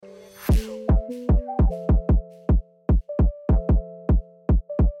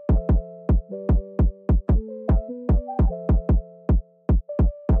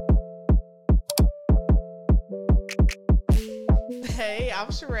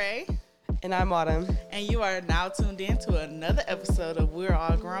Sheree. And I'm Autumn. And you are now tuned in to another episode of We're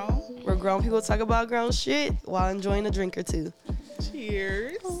All Grown. Where grown people talk about grown shit while enjoying a drink or two.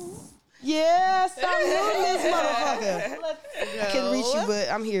 Cheers. Yes, I'm doing this motherfucker. I couldn't reach you, but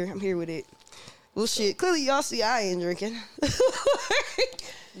I'm here. I'm here with it. Well, shit. Clearly, y'all see I ain't drinking.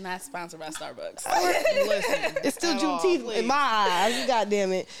 Not sponsored by Starbucks. Listen, It's still Juneteenth in my eyes. God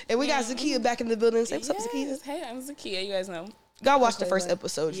damn it. And we got Zakia back in the building. Say what's up, Zakia. Hey, I'm Zakia. You guys know. Go watch the first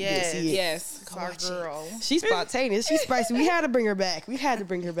episode. You didn't Yes. see it. Yes. it's our girl. She's spontaneous. She's spicy. We had to bring her back.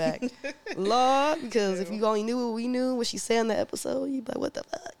 Lord, because if you only knew what we knew, what she said in the episode, you'd be like, what the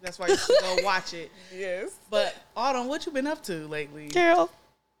fuck? That's why you should go watch it. Yes. But Autumn, what you been up to lately? Girl,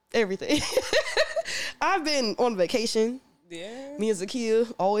 everything. I've been on vacation. Yeah. Me and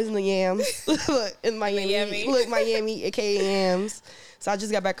Zakia, always in the yams. Look, in Miami. Miami. Look, Miami, aka yams. So I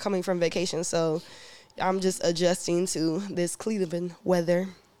just got back coming from vacation. So I'm just adjusting to this Cleveland weather,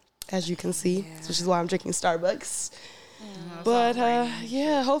 as you can see, which is why I'm drinking Starbucks. But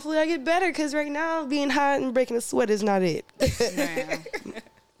yeah, hopefully I get better because right now being hot and breaking a sweat is not it.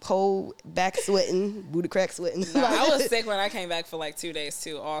 Whole back sweating, booty crack sweating. No, I was sick when I came back for like 2 days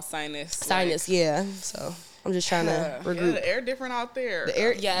too. All sinus. Sinus, yeah. So I'm just trying to Yeah, regroup. the air different out there. The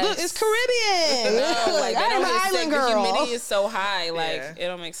air, Yes. look, it's Caribbean. No, like they I am don't an get sick. island The girl. humidity is so high, like Yeah. it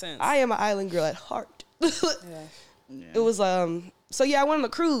don't make sense. I am an island girl at heart. Yeah. It was so yeah, I went on a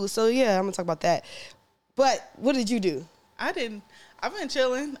cruise. So yeah, I'm gonna talk about that. But what did you do? I've been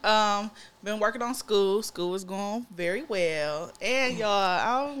chilling. Been working on school. School was going very well. And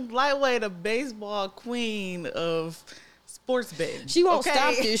y'all, I'm lightweight a baseball queen of sports betting. She won't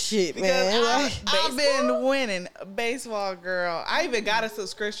stop this shit, Because man. I've been winning baseball, girl. I even got a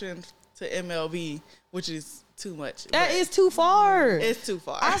subscription to MLB, which is too much. That but is too far. it's too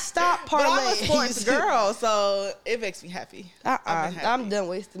far. I stopped But I'm a parlays. sports girl, so it makes me happy. I've been happy. I'm done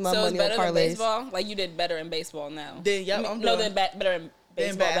wasting my So it's money on better than parlays. baseball. Like you did better in baseball now. Then, yep, I mean, I'm no, doing- better in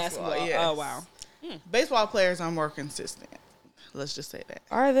baseball, basketball. yes. Oh wow. Baseball players are more consistent. Let's just say that.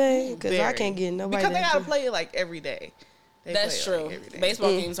 Are they? Because I Very. can't get nobody. Because they that gotta good. play it like every day. They That's play it, true. like, every day.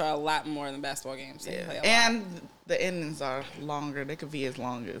 Baseball games are a lot more than basketball games. They play a lot. And the innings are longer. They could be as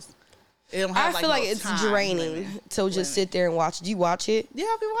long as. It don't have, I feel like no it's time draining limit. to just sit there and watch. Do you watch it? Yeah,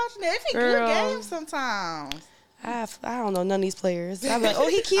 I be watching it. It be Girl. good games sometimes. I don't know none of these players. I'm like, oh,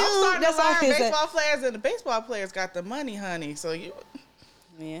 he cute. I'm starting That's to all I learn can say. baseball players, and the baseball players got the money, honey. So you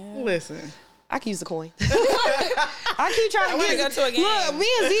Yeah. listen. I can use the coin. I keep trying I to wanna get go to a game. Look, me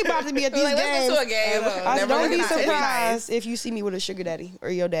and Z about to be at these Like, let's games. go to a game. I Never don't be organized. It's surprised if you see me with a sugar daddy or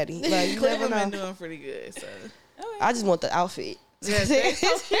your daddy. Like, you never Cleveland been know. doing pretty good. So I just want the outfit. yeah, they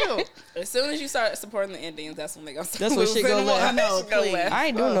so cute. As soon as you start supporting the Indians, that's when they gonna start That's when shit go losing. left. I know, Go please. left. I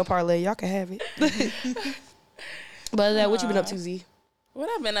ain't doing no parlay. Y'all can have it. But what you been up to, Z? What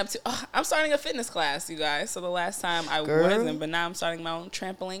I've been up to? Oh, I'm starting a fitness class, you guys. So the last time I Girl. wasn't, but now I'm starting my own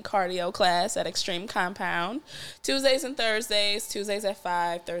trampoline cardio class at Extreme Compound. Tuesdays and Thursdays. Tuesdays at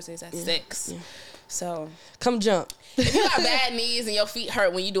 5, Thursdays at 6. So Come jump. if you got bad knees and your feet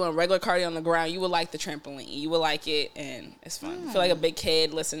hurt when you're doing regular cardio on the ground, you would like the trampoline. You would like it, and it's fun. You feel like a big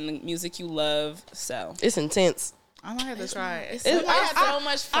kid listening to music you love. So It's intense. I might have to try it. we had so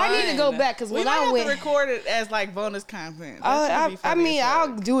much fun. I need to go back because We when might I have went, to record it as like bonus content. That should be I funny mean, as fuck.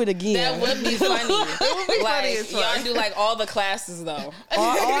 I'll do it again. That would be funny. funny Like as fuck. y'all do like all the classes though.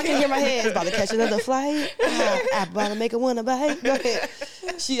 all I can hear in my head is about to catch another flight. I about to make a wanna bite. Go ahead.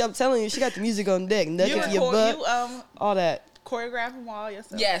 I'm telling you, she got the music on deck. You Nothing for your record, butt. you All that. choreograph them all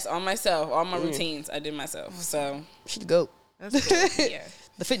yourself. Yes, on myself, all my routines I did myself. So She the goat. That's cool. yeah.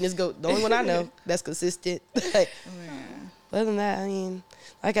 The fitness goat. The only one I know that's consistent. Like, other than that, I mean,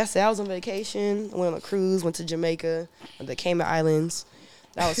 like I said, I was on vacation. Went on a cruise. Went to Jamaica, the Cayman Islands.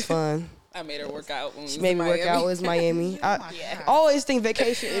 That was fun. I made her work out. When we She was made in me work Miami. out. It was Miami. I Yeah. always think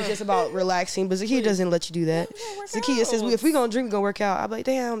vacation is just about relaxing, but Zakia doesn't let you do that. Zakia says, if we gonna drink, we gonna work out. I'm like,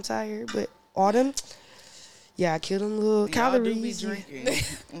 damn, I'm tired. But Autumn, yeah, I killed them little Y'all do be calories. drinking. Let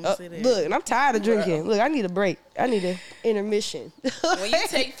me say that. Look, and I'm tired of drinking. Look, I need a break. I need an intermission. When you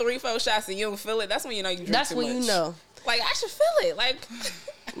take 3-4 shots and you don't feel it, that's when you know you drink That's too when much. you know. Like I should feel it. Like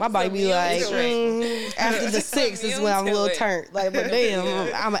My body be like, after the 6 is when I'm a little Immune to it. turned. Like, but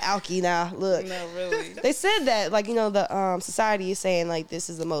damn, I'm an alky now. Look. no, really. They said that, like, you know, the society is saying, like, this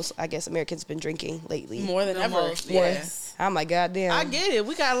is the most, I guess, Americans been drinking lately. More than The ever. most, Yes. I'm like, goddamn. I get it.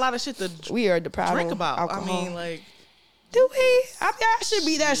 We got a lot of shit to We are deprived drink of about. alcohol. I mean, like, do we? I mean, I should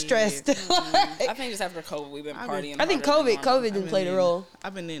be that stressed. I think just after COVID, we've been partying. I think harder than COVID normal. didn't play the role.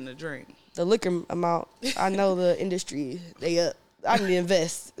 I've been in the drink. The liquor amount, I know the industry, they up. I need to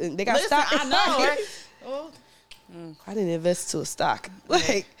invest. They got Listen, stock. I know, right? Oh, I didn't invest to a stock.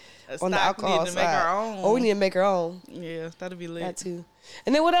 Like, A on the stock, alcohol need to make side. our own. Or we need to make our own. Yeah, that'd be lit. That too.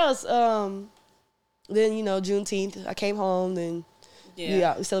 And then what else? Then, you know, Juneteenth. I came home, then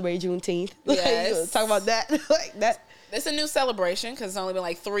we celebrated Juneteenth. Like, Yes. talk about that. Like, that. It's a new celebration because it's only been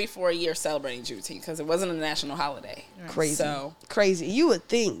like 3-4 years celebrating Juneteenth because it wasn't a national holiday. Crazy. So Crazy. You would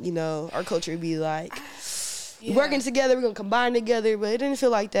think, you know, our culture would be like, yeah. working together, we're going to combine together, but it didn't feel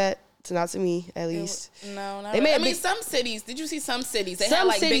like that. Not to me, at least. No, not They really. made I a mean, big- some cities. Did you see some cities? They had Some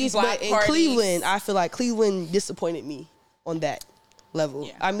like cities, big block but in parties. Cleveland, I feel like Cleveland disappointed me on that level.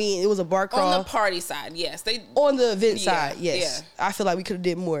 Yeah. I mean, it was a bar crawl. On the party side, yes, they. On the event Yeah, side, yes. I feel like we could have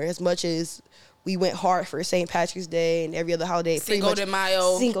did more. As much as we went hard for St. Patrick's Day and every other holiday. Cinco de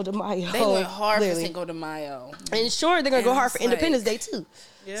Mayo. Cinco de Mayo. They went hard literally. for Cinco de Mayo. And sure, they're going to go And hard for it's Independence like- Day, too.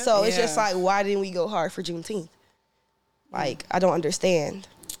 Yeah. So it's just Yeah. like, why didn't we go hard for Juneteenth? Like, I don't understand.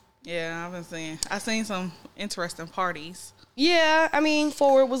 Yeah, I've seen some interesting parties. Yeah, I mean,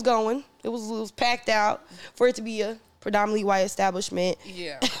 Forward was going. It was packed out for it to be a predominantly white establishment.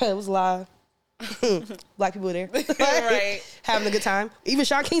 Yeah. It was a lot of black people there. Right. Having a good time. Even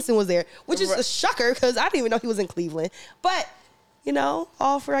Sean Kingston was there, which is a shocker because I didn't even know he was in Cleveland. But, you know,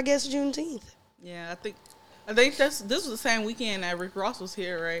 all for, I guess, Juneteenth. Yeah, I think this was the same weekend that Rick Ross was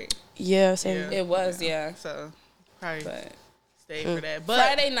here, right? Yeah, same. Yeah. It was, yeah. So probably But stay for that. But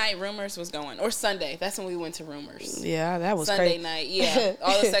Friday night, Rumors was going, or Sunday. That's when we went to Rumors. Yeah, that was Sunday crazy. night, yeah.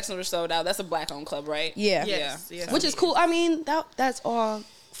 All the sections were sold out. That's a black-owned club, right? Yeah. yes, Yeah. yes. Which is cool. I mean, that's all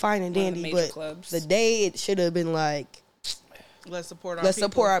fine and One of the dandy, major but clubs. the day it should have been like, Let's support our let's people.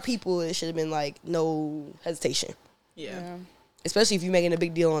 support our people. It should have been like no hesitation. Yeah. Especially if you're making a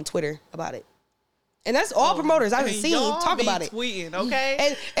big deal on Twitter about it. And that's all promoters I've seen y'all talk be about it. tweeting,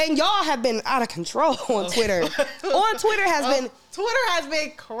 okay? And y'all have been out of control on Twitter. On Twitter has been Twitter has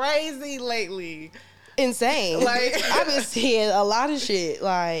been crazy lately. insane. Like- I've been seeing a lot of shit.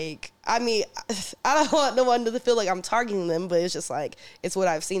 Like, I mean, I don't want no one to feel like I'm targeting them, but it's just like, it's what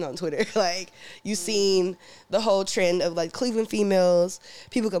I've seen on Twitter. Like, you've seen the whole trend of like Cleveland females,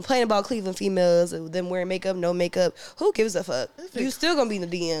 people complain about Cleveland females, them wearing makeup, no makeup. Who gives a fuck? You still gonna be in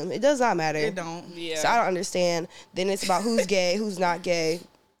the DM. It does not matter. It don't. Yeah. So I don't understand. Then it's about who's gay, who's not gay.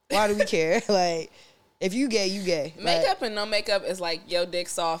 Why do we care? Like, if you gay, you gay. Like, Makeup and no makeup is like your dick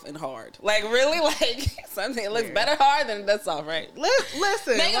soft and hard. Like really, like something it looks better hard than it does soft, right?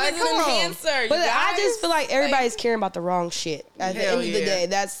 Listen, Makeup like, is come an on. enhancer. but you I guys. just feel like everybody's caring about the wrong shit. At the Hell end of the yeah. day,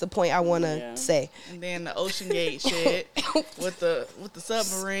 that's the point I want to Yeah. say. And then the Ocean Gate shit with the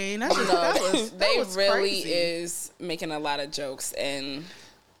submarine. That was, No, that was they was really crazy. is making a lot of jokes, and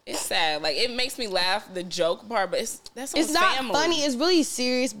it's sad. Like it makes me laugh the joke part, but that's It's on not family. funny. It's really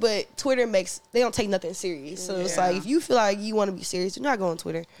serious, but Twitter they don't take nothing serious. So it's Yeah. like, if you feel like you want to be serious, do not go on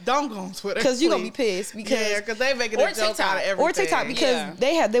Twitter. Don't go on Twitter Because you're going to be please. pissed. Because Yeah, because they making Or a joke TikTok. out of everything. Or TikTok, because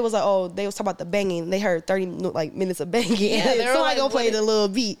Yeah. they was like, oh, they was talking about the banging. They heard 30 minutes of banging. Yeah, And they were somebody like, gonna play what the little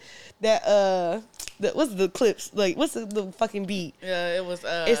beat that what's the clips like? What's the fucking beat? Yeah, it was.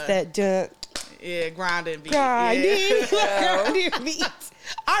 It's that dun grinding beat. grinding Yeah. grinding beat.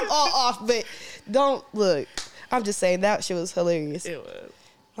 I'm all off, but don't look. I'm just saying that shit was hilarious. It was.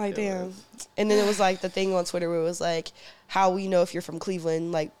 Like, it damn. was. And then it was like the thing on Twitter where it was like, how we know if you're from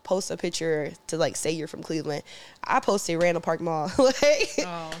Cleveland, like post a picture to like say you're from Cleveland. I posted Randall Park Mall, like,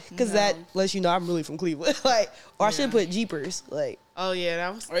 Oh, because no. that lets you know I'm really from Cleveland. Like, or I should Yeah. put Jeepers, like Oh yeah,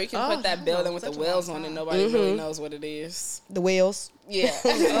 that was. Or you can oh, put that no, building with the such a wheels long on it. time. Nobody really knows what it is. the whales. Yeah,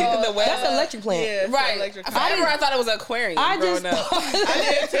 the whales. That's an electric plant. Yeah, it's Right. electric. Forever, I thought it was an aquarium. I growing just, up.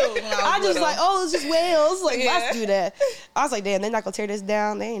 I did too. When I I was just little. like, oh, it's just whales. Like, Yeah. let's do that. I was like, damn, they're not gonna tear this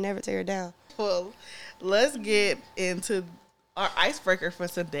down. They ain't never tear it down. Well, let's get into our icebreaker for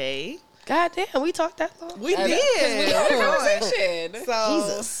today. God damn, we talked that long. We I know, did. 'cause we had a We're going. conversation. So,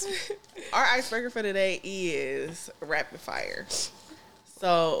 Jesus. our icebreaker for today is rapid fire.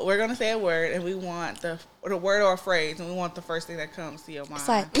 So we're gonna say a word, and we want the word or a phrase, and we want the first thing that comes to your mind. It's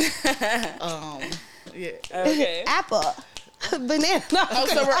like Yeah. Okay. apple, banana. Oh,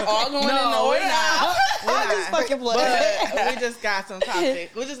 so we're all going in No, order we're now. not. I'm just fucking playing. But we just got some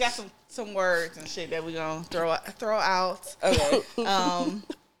topic. We just got some words and shit that we gonna throw out. Okay.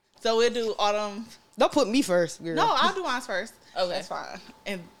 So we'll do autumn. Don't put me first, girl. No, I'll do mine first. Okay. That's fine.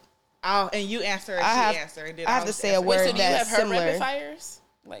 And you answer, and I she have- answer, and then I have I'll to say a answer. Wait, word so do you have that's her similar. rapid fires?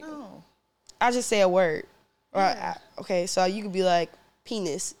 Like, No. I just say a word. Or okay, so you could be like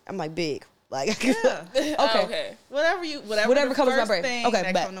penis. I'm like big. Like Yeah. okay. Oh, okay. Whatever comes to my first brain. thing Okay,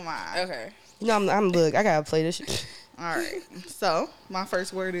 that bet. come to mind. Okay. You know, I'm look. I gotta play this shit. All right. So my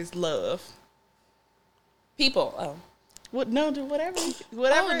first word is love. People. Oh. What? No, do whatever.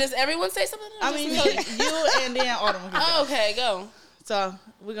 Whatever. Oh, does everyone say something? I mean, you and then Autumn. Can Oh, go. okay, go. So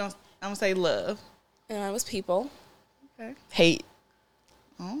I'm gonna say love. And I was people. Okay. Hate.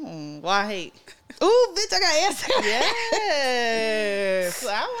 Oh, why hate? Ooh, bitch, I got to answer. Yes.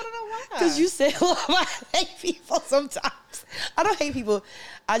 I want to know why. Because you said, I hate people sometimes. I don't hate people.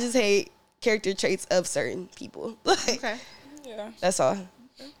 I just hate character traits of certain people. Like, Okay. Yeah. that's all.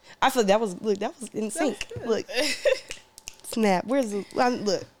 I feel that was in sync. good. Look. Snap.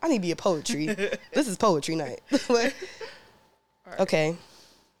 Look, I need to be a poetry. This is poetry night. Okay.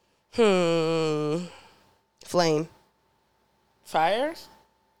 Flame. Fire.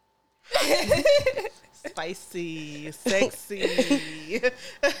 Spicy, sexy,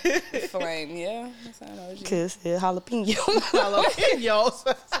 Flame. Yeah. That's not emoji. Because jalapeno.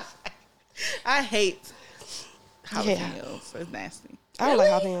 jalapenos. I hate hate jalapenos. It's nasty. I don't like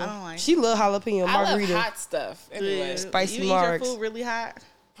jalapeno. I don't like She love jalapeno I love margarita. hot stuff. Anyway. Spicy you eat your margs. food really hot.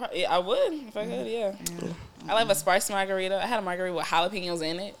 Yeah, I would if I could. Yeah. I like a spicy margarita. I had a margarita with jalapenos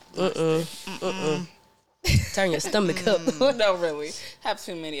in it. Turn your stomach up. No, really. Have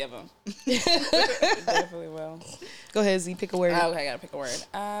too many of them. Definitely will. Go ahead, Z. Pick a word. Okay, I gotta pick a word.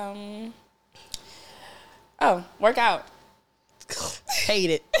 Work out. Hate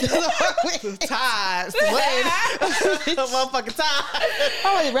it. Ties. Motherfucking ties.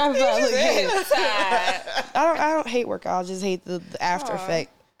 I want to wrap it up. Look, hate it. Tired. I don't hate workout. I just hate the after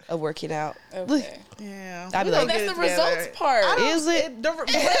effect of working out. Look, Okay. Yeah. I'd be We like, gonna That's get the it together. results part. is it?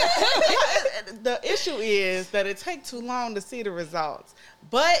 The issue is that it takes too long to see the results,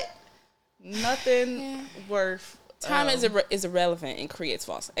 but nothing worth Time is irrelevant and creates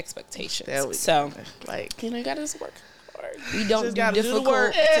false expectations. There we go. So, like you gotta just work hard. We don't just do gotta do the difficult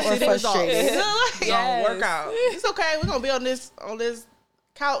work or to see the results. frustrating. Gonna work Yes. out. It's okay. We're gonna be on this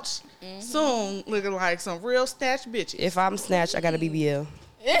couch soon, looking like some real snatch bitches. If I'm snatched, I got a BBL.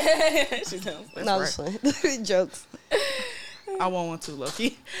 She knows. No, I'm just playing. Jokes. I want one too, low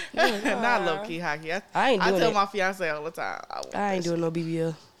key. Not low key hockey. I ain't doing I tell it. my fiance all the time. I ain't doing no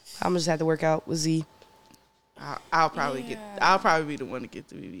BBL. I'm just have to work out with Z. I'll probably be the one to get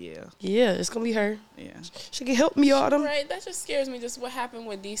the BBL. Yeah, it's gonna be her. Yeah. She can help me, Autumn. Right, that just scares me. Just what happened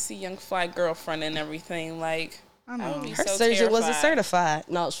with DC Young Fly girlfriend and everything. Like, I I know. would be Her so surgery wasn't terrified. certified.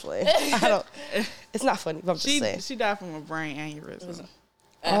 No, it's playing. I don't. It's not funny, but I'm just saying. She died from a brain aneurysm.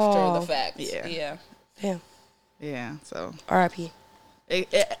 After Oh. the fact. Yeah. Yeah. Damn. Yeah. So R.I.P.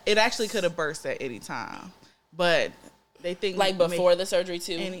 it actually could have burst at any time, but they think Like before the surgery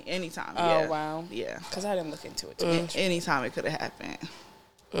too. any time. Oh, Yeah. wow. Yeah. Because I didn't look into it too much. Anytime it could have happened.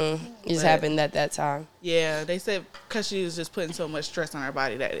 It just But- happened at that time. Yeah, they said because she was just putting so much stress on her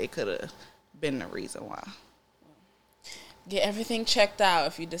body that it could have been the reason why. Get everything checked out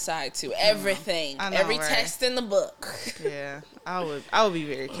if you decide to. Everything. I know, Every right? text in the book. Yeah, I would be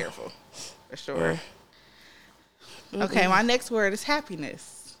very careful for sure. Okay, my next word is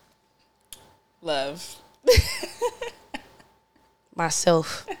happiness. Love.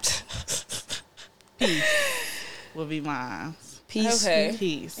 Myself. Will be mine. Peace. Okay.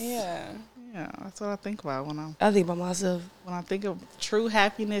 Peace. Yeah. Yeah, that's what I think about when I think about myself. I think of true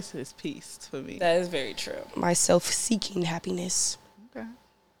happiness is peace for me. That is very true. My self-seeking happiness. Okay.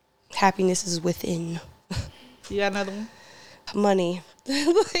 Happiness is within. You got another one? Money.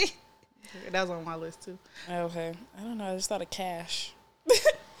 That was on my list too. Okay. I don't know. I just thought of cash.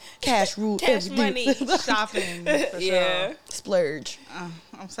 Cash rule Cash everything. money. Shopping. For Yeah. Sure. Splurge.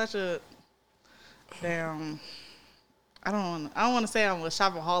 I'm such a damn. I don't want to say I'm a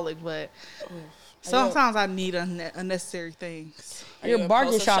shopaholic, but sometimes I need unnecessary things. Are You're you a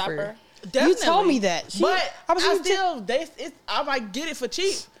bargain impulsive shopper. You Definitely. told me that. But I was I just still, I might get it for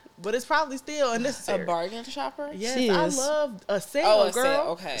cheap, but it's probably still A unnecessary. bargain shopper? Yes, She I is. love a sale, Oh, a girl. sale.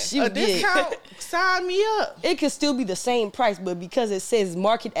 Okay. She A would get it. discount, sign me up. It could still be the same price, but because it says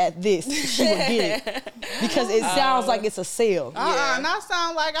market at this, she would get it. Because it sounds like it's a sale. And I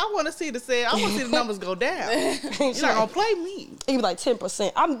sound like I want to see the sale. I want to see the numbers go down. You're not gonna play me. It could be like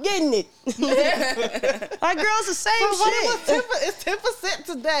 10%. I'm getting it. Like, girl, it's the same shit. It's 10%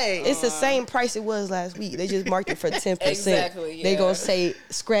 today. It's the same price it was last week. They just marked it for 10%. Exactly, They yeah. gonna say,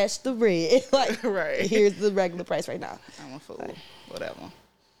 scratch the red. Like, Right. here's the regular price right now. I'm a fool. Whatever.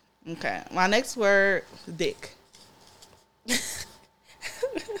 Okay. My next word, dick.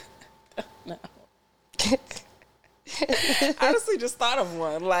 I honestly just thought of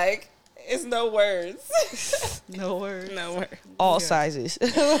one. Like, it's no words. No word. No words. All sizes.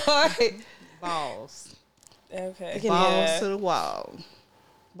 Like, Balls. Okay. Balls Yeah. to the wall.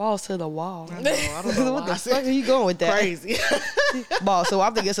 balls to the wall. I know. I don't know What why the I fuck said are you going with that? crazy. Balls. So I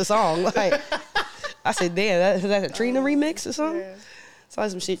think it's a song. Like, I said, damn, that's a Trina remix or something? Yeah. Sounds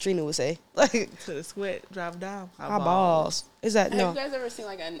like some shit Trina would say. Like, To the sweat drop down. my balls. Is that, Have no. you guys ever seen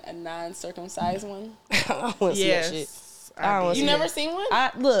like a non-circumcised one? I want to see that shit. Yes. I don't wanna You see never that. seen one?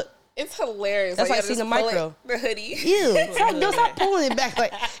 Look, It's hilarious. That's like you seeing just a pull micro. it- the hoodie. ew. Stop pulling it back.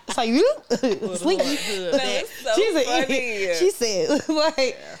 Like, it's like, you? Slinky. That is so She's an funny. idiot. She said,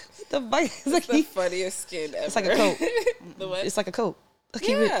 like, the fuck? It's like, The funniest skin ever. it's like a coat. The what? It's like a coat.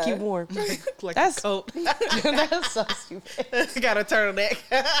 Keep Yeah. it warm. Like That's- a coat. That's so stupid. Got a turtleneck.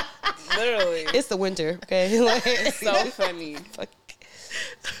 Literally. It's the winter, okay? Like, It's so funny. fuck.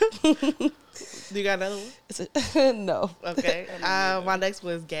 You got another one? It's a, no. Okay. My next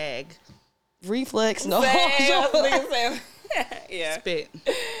was gag. Reflex, no. Same. I was thinking the same. Yeah. Spit.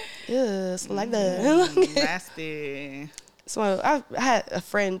 Yes, like that. Nasty. So I had a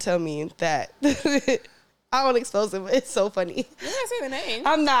friend tell me that I won't expose it, but it's so funny. You gotta say the name.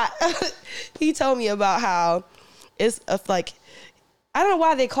 I'm not. He told me about how it's like, I don't know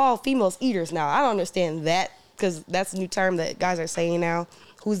why they call females eaters now. I don't understand that because that's a new term that guys are saying now.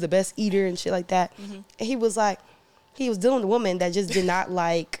 Who's the best eater and shit like that. And he was like, he was dealing with a woman that just did not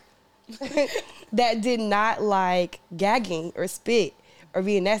like, that did not like gagging or spit or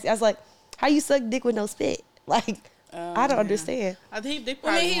being nasty. I was like, how you suck dick with no spit? Like, I don't understand. I think they I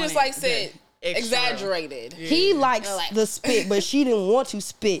probably mean, he just wanted like said the extra. exaggerated. He likes Like- the spit, but she didn't want to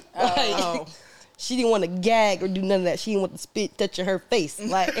spit. Like, Oh. she didn't want to gag or do none of that. She didn't want the spit touching her face.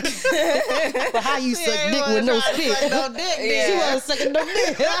 Like, but how you suck Yeah, dick you with no wanna try to spit? suck no dick, She then. wasn't sucking no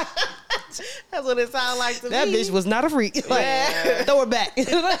dick. That's what it sounds like to That me. bitch was not a freak. Like, Yeah. throw her back.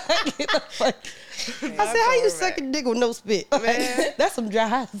 Like, I said, how you sucking dick with no spit? Like, Man. that's some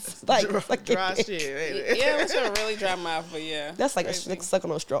dry, like, fucking Dry dick. shit. Ain't it? Yeah, it's a really dry mouth, but yeah. That's like Crazy. like sucking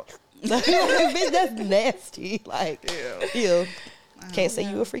on a straw. Like, bitch, that's nasty. Like, ew. Can't say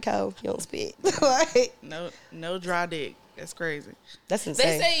you a freak hoe. You don't spit. Like, No dry dick. That's crazy. that's They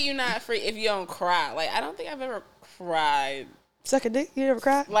insane. say you're not free if you don't cry. Like, I don't think I've ever cried. Suck a dick? You never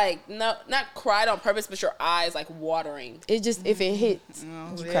cry? Like, no, not cried on purpose, but your eyes like watering. It just, if it hits,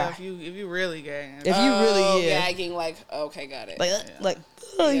 Oh, you yeah, cry. if you really gay. If you really, yeah. gagging, like, okay, got it. Like,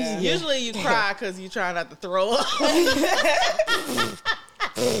 oh, Yeah. yeah. Usually you cry because you try not to throw up.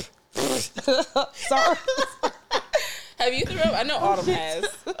 Sorry. Have you threw up? I know Autumn has.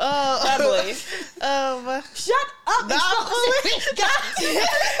 Probably. Shut up. Nah,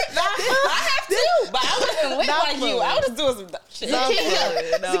 I have to, but I wasn't lit Not like you. fully. I was just doing some dumb shit. Not Zakia,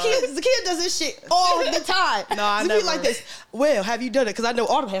 fully, no. Zakia does this shit all the time. No, I Zakia never. like this. Well, have you done it? Because I know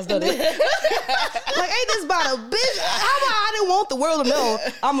Autumn has done it. Like, ain't this about a bitch? How about I didn't want the world to know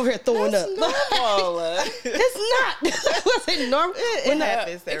I'm over here throwing up? Paula. It's not. Was it normal? It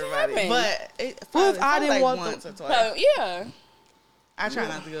happens to It everybody. happens. But it, What if I probably didn't like want once or twice. Probably, yeah. I try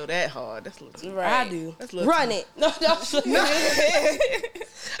not to go that hard. That's a little too. Right. I do. That's a little Run it. No, I'm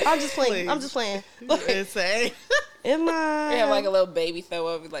just playing. I'm Please. just playing. Insane. Am We I? have like a little baby throw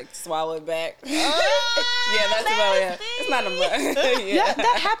up, like swallow it back. Yeah, that's about it. It's not a much. Yeah.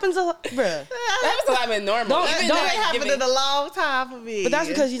 that happens a lot, bruh. That was a lot been normal. Don't- Even don't like happened giving- in a long time for me. But that's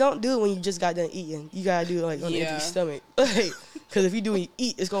because you don't do it when you just got done eating. You gotta do it like on the Yeah. empty stomach. Because if you do when you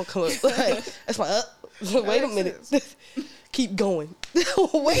eat, it's gonna come up. Like, it's like, wait a makes minute. Keep going.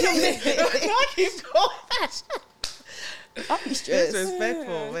 Wait a minute. I keep going. I'll be stressed.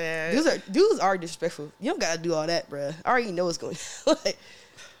 Disrespectful, man. Dudes are disrespectful. You don't gotta do all that, bruh. I already know what's going on. Like,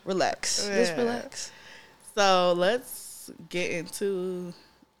 relax. Just Yeah. relax. So let's get into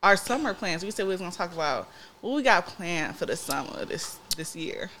our summer plans. We said we was gonna talk about what we got planned for the summer this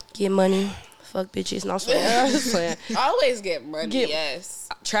year. Get money. Fuck bitches. No, I'm just playing. I'm just playing. Always get money. Get- Yes.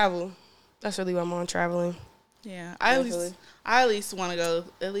 Travel. That's really what I'm on, traveling. Yeah, Definitely. I at least want to go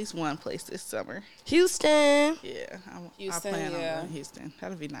at least one place this summer. Houston. Yeah, Houston, I plan on yeah. going to Houston.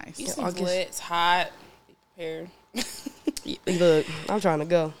 That'll be nice. Houston's August. lit. It's hot. Be prepared. Look, I'm trying to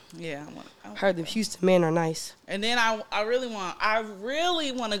go. Yeah, Heard the Houston men are nice. and then I really want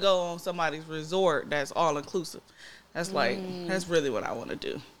to go on somebody's resort that's all inclusive. That's that's really what I want to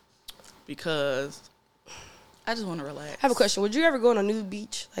do because I just want to relax. I have a question. Would you ever go on a nude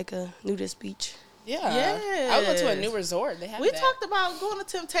beach, like a nudist beach? Yeah. I would go to a Yes. new resort. They have We that. talked about going to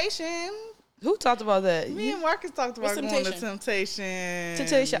Temptation. Who talked about that? Me and Marcus talked about What's going to Temptation? Temptation.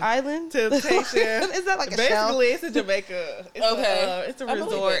 Temptation Island? Temptation. Is that like a show? Basically, it's in Jamaica. It's Okay. it's a I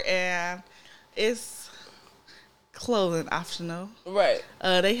believe resort it. and it's clothing optional. Right.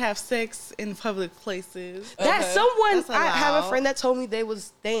 They have sex in public places. That's Okay. someone. That's I have a allowed. friend that told me they was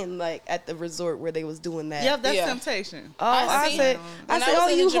staying like at the resort where they was doing that. Yep, that's Yeah. temptation. Oh, I seen- said, When oh,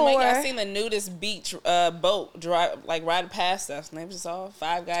 was you in Jamaica, I whore. seen the nudist beach boat drive like riding past us, and they was just all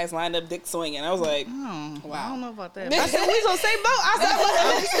 5 guys lined up, dick swinging. I was like, Oh, Wow. I don't know about that. I said, we was on the same boat.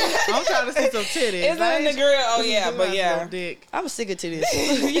 I said, I'm trying to see some titties. "Is it in the grill?" Oh yeah, I'm but not yeah. no dick. I'm sick of titties.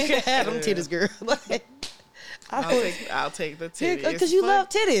 You can have them titties, girl. Like, I'll take the titties. because you love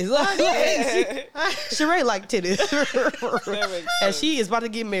titties. Like, Sheree like titties, makes and she is about to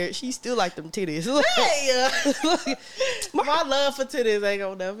get married. She still like them titties. Hey, my love for titties ain't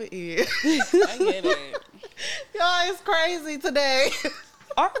gonna never end. I get it. Y'all, it's crazy today.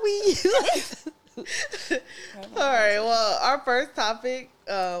 Are we? All right. Well, our first topic.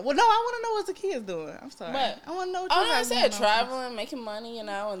 Well, no, I want to know what the kids doing. I'm sorry. What? I want to know what Oh you no, I guys said doing. traveling, making money, and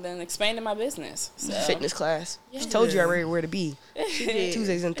then expanding my business. So. Fitness class. She told you already where to be. did.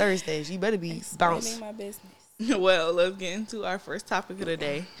 Tuesdays and Thursdays. You better be bounce. Expanding my business. Well, let's get into our first topic of the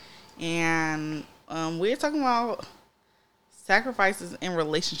day, and we're talking about sacrifices in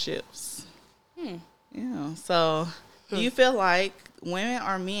relationships. Yeah. So, do you feel like women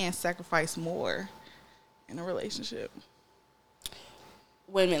or men sacrifice more in a relationship?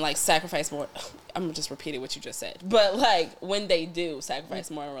 Women like sacrifice more. I'm gonna just repeat what you just said. But like when they do sacrifice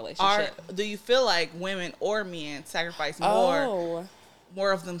more in a Or relationship. do you feel like women or men sacrifice more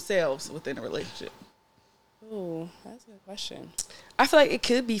of themselves within a relationship? Ooh, that's a good question. I feel like it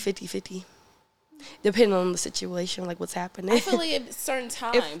could be 50-50. Depending on the situation, like what's happening. I feel like at certain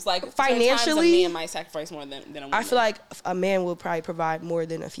times, like certain times financially- a man might sacrifice more than a woman. I feel like a man will probably provide more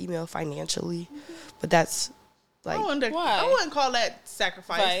than a female financially, but that's like I Why? wouldn't call that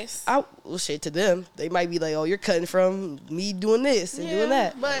sacrifice. advice. well, shit to them. They might be like, "Oh, you're cutting from me doing this and doing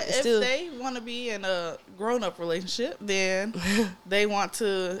that." But it's if they want to be in a grown-up relationship, then they want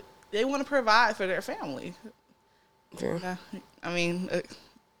to provide for their family. True. I mean,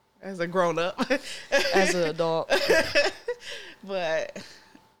 as a grown-up, As an adult, but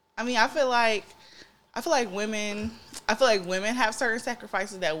I mean, I feel like women have certain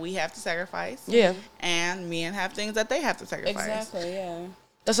sacrifices that we have to sacrifice. yeah, And men have things that they have to sacrifice. Exactly, yeah.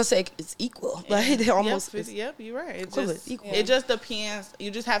 that's what I say. It's equal. Like they almost. Yep, you're right. equivalent, equal. It just depends.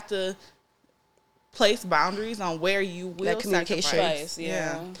 You just have to place boundaries on where you will That communication. sacrifice. Advice,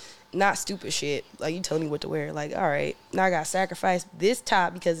 yeah. Not stupid shit. Like you telling me what to wear. Like, all right, now I gotta sacrifice this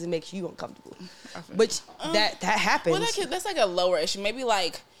top because it makes you uncomfortable. Which that happens. Well, that's like a lower issue. Maybe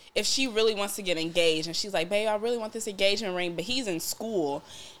like if she really wants to get engaged and she's like, babe, I really want this engagement ring, but he's in school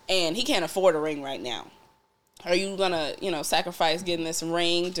and he can't afford a ring right now. Are you gonna, sacrifice getting this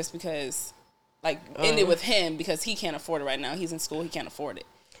ring just because, like, end it with him because he can't afford it right now? He's in school, he can't afford it.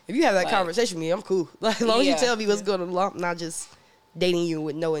 If you have that Like- conversation with me, I'm cool. Like, as long as you Yeah. tell me what's going on, I'm not just dating you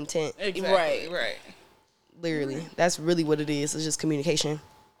with no intent. Exactly. Right. Right. Literally, that's really what it is. It's just communication.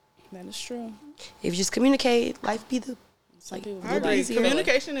 That is true. If you just communicate, life be the like. people I do agree. easier.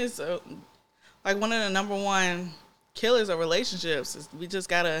 Communication is like one of the number one killers of relationships. We just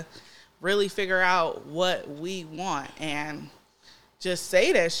gotta really figure out what we want and just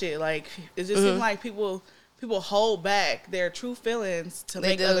say that shit. Like it just seems like people hold back their true feelings to They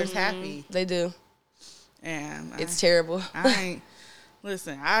make do. others happy, They do. and It's terrible. I ain't.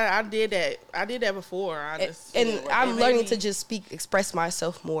 Listen, I did that. I did that before. And I'm learning to just express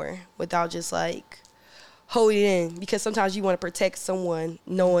myself more without just like holding it in, because sometimes you want to protect someone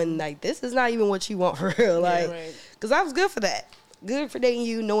knowing like this is not even what you want for real. Like, right. because I was good for that. Good for dating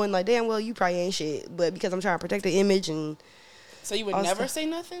you, knowing like, damn well, you probably ain't shit. But because I'm trying to protect the image, and So you would Also- never say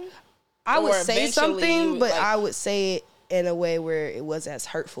nothing? I would Or say eventually you something, would, but like- I would say it in a way where it was as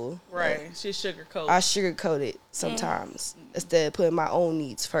hurtful. right. She sugarcoat. I sugarcoat it sometimes instead of putting my own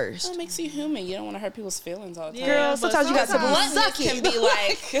needs first. That makes you human. You don't want to hurt people's feelings all the time. Yeah, Girl, but sometimes you got to sometimes- suck Bluntness it. can be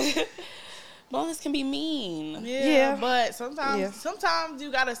like... Bluntness can be mean. Yeah, Yeah. but sometimes Yeah. sometimes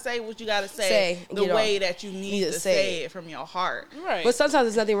you gotta say what you gotta say, Say, the get way off. that you need Need to to say say it from your heart. Right. But sometimes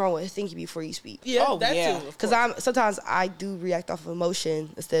there's nothing wrong with thinking before you speak. Yeah, Oh, that yeah. too. of Because course. sometimes I do react off of emotion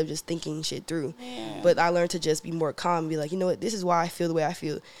instead of just thinking shit through. Yeah. But I learned to just be more calm and be like, you know what, this is why I feel the way I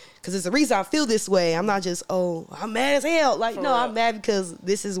feel. Because it's the reason I feel this way. I'm not just, oh, I'm mad as hell. Like, For no, real. I'm mad because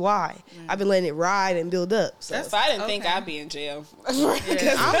this is why. I've been letting it ride and build up. So That's if I didn't think Okay. I'd be in jail. Yeah,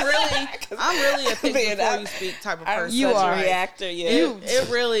 I'm really a think Man, before I- you speak type of I'm person. You such are. a reactor. Yeah. It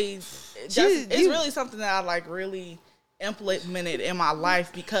really, it's you- really something that I like really implemented in my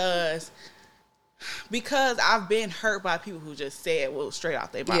life because I've been hurt by people who just said straight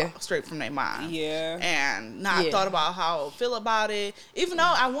out their mouth, Yeah. straight from their mind. Yeah. And not Yeah. thought about how I feel about it. Even though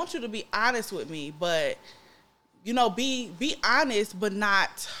I want you to be honest with me, but be honest, but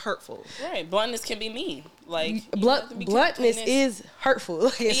not hurtful. Right. Bluntness can be mean. Like bluntness is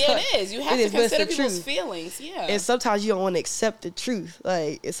hurtful. It is. You have to consider people's feelings. Yeah. And sometimes you don't want to accept the truth.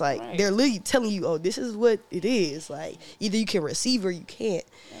 Like it's like they're literally telling you, "Oh, this is what it is." Like either you can receive or you can't.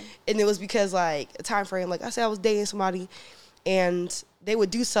 Yeah. And it was because like a time frame. Like I said, I was dating somebody, and they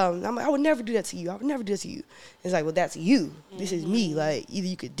would do something. I'm like, I would never do that to you. I would never do that to you. It's like, well, that's you. Mm-hmm. This is me. Like either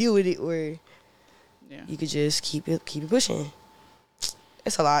you could deal with it or you could just keep it pushing.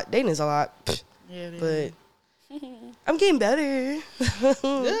 It's a lot. Dating is a lot. Yeah, but I'm getting better.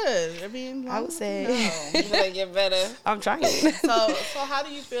 Good. I mean, I would say you better get better. I'm trying. So how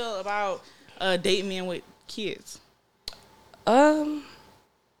do you feel about dating men with kids? Them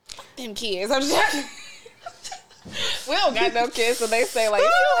kids. I'm just. We don't got no kids, so they say like, if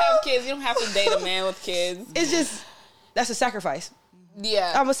you don't have kids, you don't have to date a man with kids. It's just that's a sacrifice. Yeah,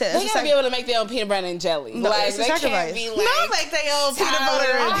 I'm gonna say they gotta be able to make their own peanut butter and jelly. No, like it's a they sacrifice. can't be like make their own peanut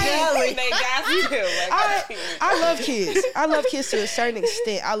butter and jelly. They got to. Like, I love kids. I love kids to a certain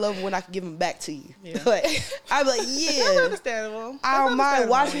extent. I love when I can give them back to you. Yeah. But I'm like, yeah, that's understandable. I don't mind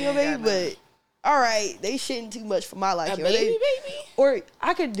watching your baby, but all right, they shitting too much for my liking. Baby. Or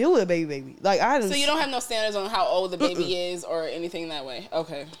I could deal with a baby. Like so you don't have no standards on how old the baby is or anything that way.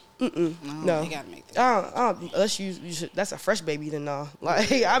 Okay. No. You gotta make that. Unless you should, that's a fresh baby, then no.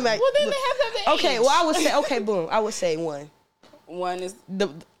 Like I'm like. Well, then they have to have the okay, age. well I would say boom. I would say one. One is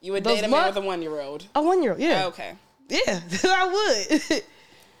you would date a man with a 1-year-old. A 1-year-old, yeah. Okay. Yeah, I would.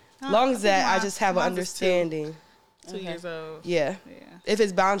 Long as that, I just have an understanding. 2 years old. Yeah. If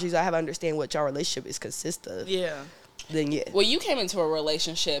it's boundaries, I have to understand what your relationship is consist of. Yeah. Then yeah. Well, you came into a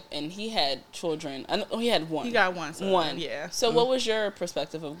relationship and he had children. He had one. He got one son. One. Yeah. So what was your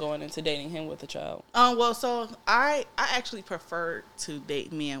perspective of going into dating him with a child? Well, so I actually prefer to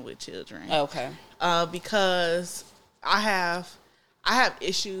date men with children. Okay. Because I have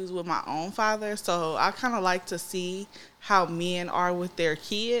issues with my own father, so I kind of like to see how men are with their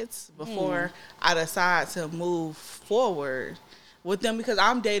kids before I decide to move forward with them, because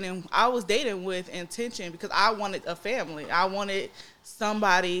I was dating with intention because I wanted a family. I wanted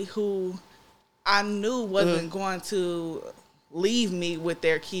somebody who I knew wasn't going to leave me with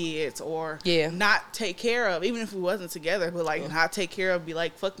their kids or not take care of, even if we wasn't together, but like not take care of, be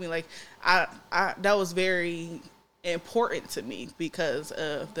like, fuck me. Like I that was very important to me because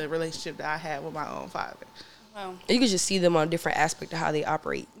of the relationship that I had with my own father. Wow. You can just see them on a different aspect of how they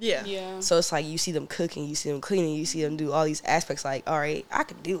operate. Yeah. So it's like you see them cooking, you see them cleaning, you see them do all these aspects. Like, all right, I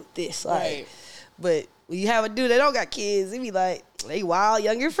can deal with this. Like, right. But when you have a dude that don't got kids, it be like, they wild,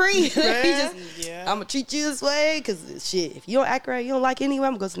 young, and free. I'm gonna treat you this way because shit. If you don't act right, you don't like it anyway,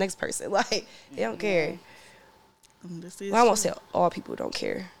 I'm gonna go to the next person. Like, they don't care. Well, I won't say all people don't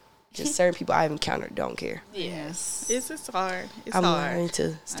care. Just certain people I've encountered don't care. Yes. It's hard. I'm learning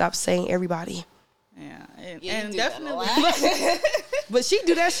to stop saying everybody. Yeah, and definitely. But she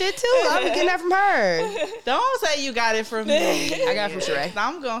do that shit too. I'm getting that from her. Don't say you got it from me. I got it from Sheree.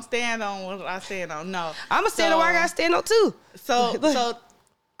 I'm gonna stand on what I stand on. No, I'm gonna stand on what I gotta stand on too. So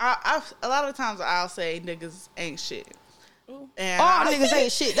I a lot of times I'll say niggas ain't shit. And niggas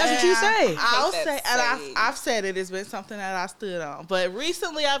ain't shit. That's what you say. I'll say, and I've said it. It's been something that I stood on. But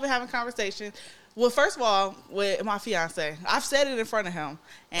recently, I've been having conversations. Well, first of all, with my fiance, I've said it in front of him,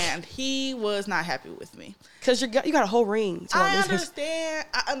 and he was not happy with me. Cause you got a whole ring. I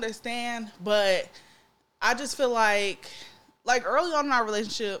understand, but I just feel like early on in our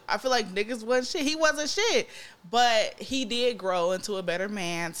relationship, I feel like niggas wasn't shit. He wasn't shit, but he did grow into a better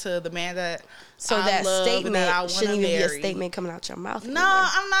man, to the man that I love statement and that I want to shouldn't even marry. be a statement coming out your mouth. No,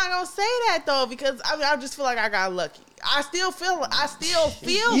 I'm not gonna say that though, because I just feel like I got lucky. I still feel like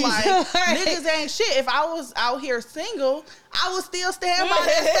niggas ain't shit. If I was out here single, I would still stand by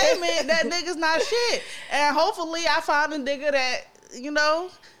that statement that niggas not shit. And hopefully I found a nigga that,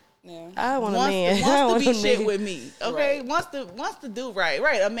 I want a man. Wants to be shit with me. Okay, wants to do right,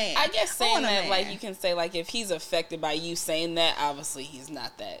 a man. I guess saying that, like, you can say, like, if he's affected by you saying that, obviously he's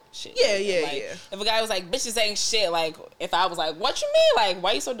not that shit. Yeah. If a guy was like, bitches ain't shit, like, if I was like, what you mean? Like,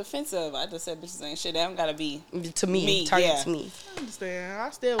 why you so defensive? I just said bitches ain't shit. That don't gotta be to me. Target to me. I understand.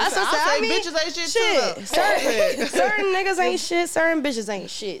 I still I say bitches ain't shit too. Certain niggas ain't shit. Certain bitches ain't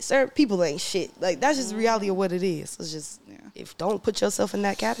shit. Certain people ain't shit. Like, that's just the reality of what it is. It's just, if don't put yourself in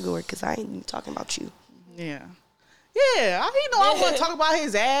that category, because I ain't even talking about you. Yeah. Yeah, I wouldn't talk about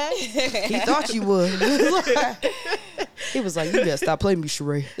his ass. He thought you would. He was like, "You gotta stop playing me,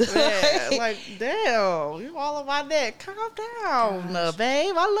 Sheree." Yeah, like, damn, you all about that. Calm down,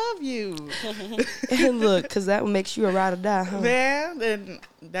 babe. I love you. And look, because that makes you a ride or die, huh? Man, and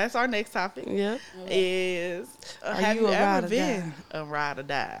that's our next topic. Yeah. Is Are have you you a ride ever or been a ride or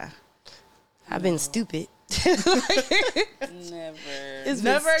die? I've been stupid. Never. It's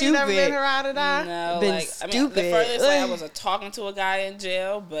Never, been you never stupid. been a ride or die? No, Been like I mean, stupid. the furthest I was talking to a guy in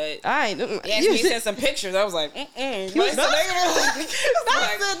jail, but I ain't. he asked me to send some pictures. I was like, Like,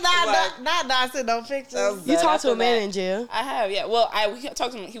 Not send no pictures. You talked to a After man that, in jail. I have, yeah. Well, we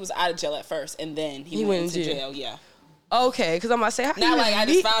talked to him. He was out of jail at first, and then he went into jail. Yeah, Okay, because I'm gonna say, how not like I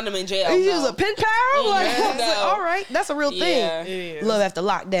just found him in jail. He no. was a pen pal. Like, Yeah, I was like, no. all right, that's a real Yeah. thing. It is. Love after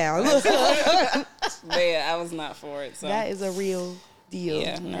lockdown. But yeah, I was not for it. So That is a real deal.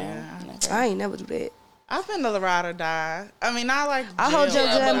 yeah, no, Yeah. never. I ain't never do that. I've been a ride or die. I mean, not like I hold your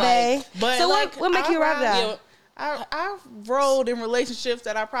jail, but djembe. but So like, what make you ride or die? Yeah, I've rolled in relationships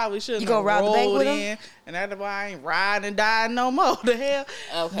that I probably shouldn't You gonna have rob the bank rolled with 'em? in, and that's why I ain't riding and dying no more. The hell.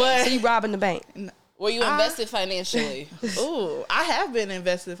 Okay. But So you robbing the bank? Were you invested financially? ooh, I have been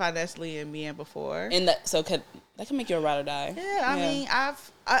invested financially in men before. And that can make you a ride or die. Yeah, I mean,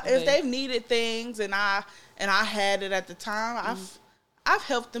 if Okay. they've needed things and I had it at the time, I've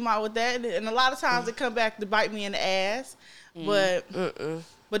helped them out with that, and a lot of times it come back to bite me in the ass.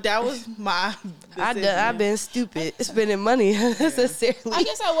 But that was my. I've been stupid spending money unnecessarily. I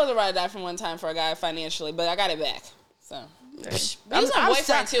guess I was a ride or die from one time for a guy financially, but I got it back. So he was my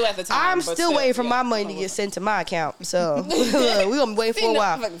boyfriend too at the time. I'm but still waiting for yeah. my money to get sent to my account. So we're gonna wait for a Send the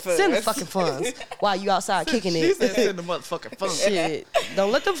while. fucking funds. Send the fucking funds while you outside kicking She it. said send the motherfucking phone. Shit.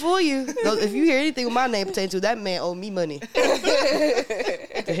 Don't let them fool you. If you hear anything with my name pertaining to, that man owe me money. What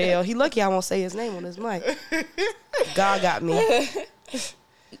the hell? He lucky I won't say his name on his mic. God got me.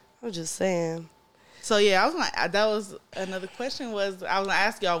 I'm just saying. So yeah, I was like, that was another question. I was gonna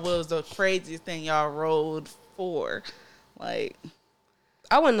ask y'all what was the craziest thing y'all rode for, like.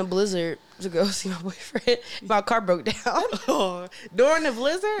 I went in a blizzard to go see my boyfriend. My car broke down. During the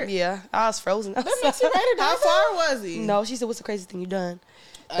blizzard. Yeah, I was frozen. How far was he? No, she said, "What's the craziest thing you done?"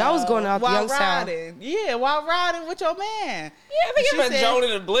 That was going out the While Youngstown. riding. Yeah, while riding with your man. Yeah, I think She if a said- Joan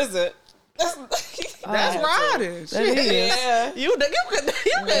in a blizzard. That's riding. That Shit. is. Yeah. You could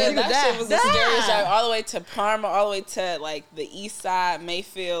Man, that shit was the scariest die. drive all the way to Parma, all the way to like the east side,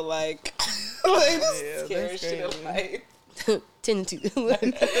 Mayfield, like, like Yeah, scariest that's shit crazy. of life. 10 and 2.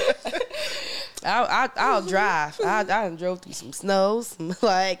 I'll drive. I done drove through some snows, some,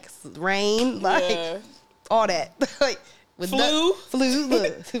 like some rain, like Yeah. all that. Like with Flu? flu.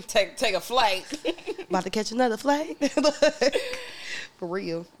 Look, Take a flight. about to catch another flight. For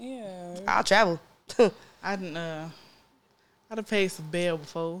real, Yeah. I'll travel. I'd have paid some bail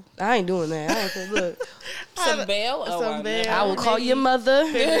before. I ain't doing that. I ain't say, look, Some bail? Oh, Some I've bail. never- I will call your mother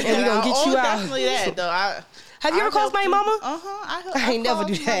and we gonna get you out. Definitely that though. Have you ever called my mama? I ain't never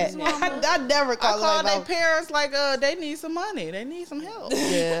do that. I never I called my called their mama. parents like they need some money. They need some help.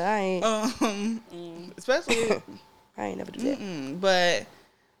 Yeah, I ain't. Especially I ain't never do that. but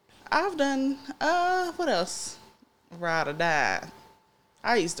I've done what else? Ride or die.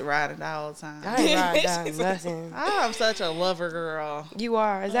 I used to ride or die all the time. I ain't ride down nothing. I'm such a lover girl. You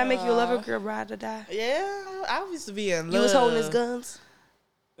are. Does that make you a lover girl, ride or die? Yeah, I used to be in love. You was holding his guns.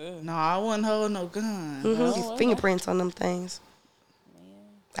 No, I wasn't holding no gun. Your fingerprints on them things.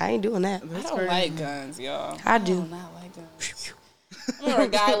 I ain't doing that. I That's don't crazy. like guns, y'all. I do. not like guns. I remember a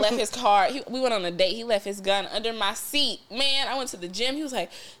guy left his car. We went on a date. He left his gun under my seat. Man, I went to the gym. He was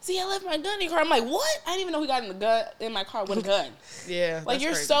like, "See, I left my gun in your car." I'm like, "What?" I didn't even know he got in my car with a gun. Yeah, Like, that's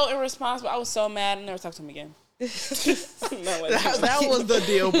you're crazy. so irresponsible. I was so mad. I never talked to him again. No way. that was the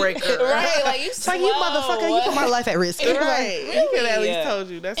deal breaker. Right? Like, you It's like, you motherfucker, you put my life at risk. Right. He could at least Yeah. told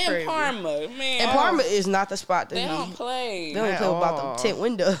you. That's In crazy. Parma, man. And Parma is not the spot that They you don't play. They don't At play about all. them tent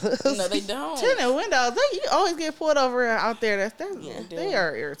windows. No, they don't. Tinted windows. You always get pulled over out there. they They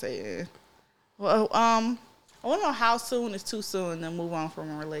are irritating. Well, I want to know how soon is too soon to move on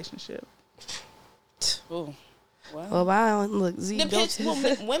from a relationship. Ooh. Well, Well, I don't look. Z, depends.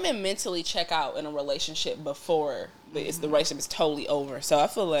 don't Women mentally check out in a relationship before the relationship is totally over. So I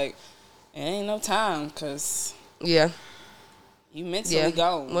feel like it ain't no time because yeah. you mentally Yeah.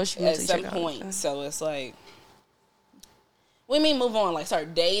 gone Once you at mentally some check out, point. yeah. So it's like, we mean move on, like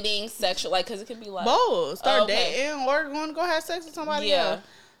start dating, sexual, like because it could be like Both. Start okay. dating or going to go have sex with somebody Yeah.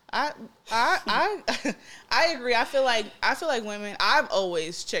 else. I agree. I feel like women. I've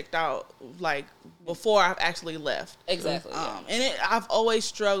always checked out like before I've actually left. Exactly. And I've always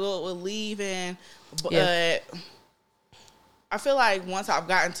struggled with leaving, but Yeah. I feel like once I've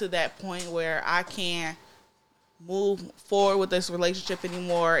gotten to that point where I can move forward with this relationship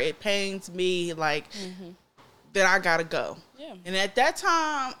anymore. It pains me, like, that I gotta go. Yeah. And at that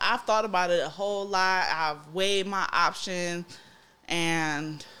time, I've thought about it a whole lot. I've weighed my options,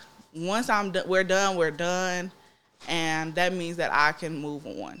 and once we're done, and that means that I can move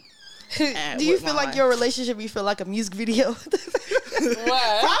on. Do you feel like your relationship, you feel like a music video?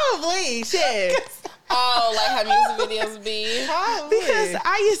 What? Probably, shit. Oh, like how music videos be? Probably. Because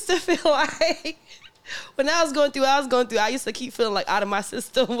I used to feel like when I was going through, I used to keep feeling like Out of My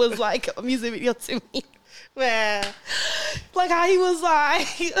System was like a music video to me. Man. Like how he was like,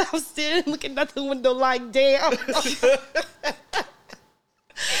 I'm standing looking out the window like, damn.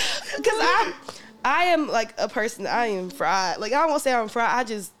 Because I am like a person, I am fried. Like, I won't say I'm fried, I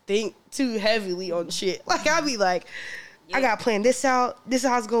just think too heavily on shit. Like, I be like, I gotta plan this out. This is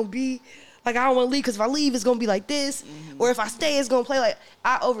how it's gonna be. Like, I don't want to leave because if I leave, it's gonna be like this. Or if I stay, it's gonna play like,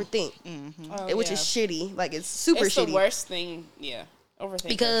 I overthink. Which is shitty. Like, it's super it's shitty. the worst thing, overthinking.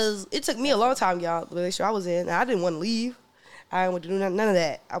 Because it took me a long time, y'all, the relationship I was in. And I didn't want to leave. I didn't want to do none of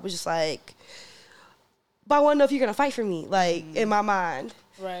that. I was just like, but I want to know if you're gonna fight for me, like, in my mind.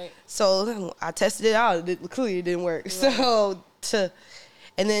 Right. So I tested it out. Clearly, it didn't work. Right.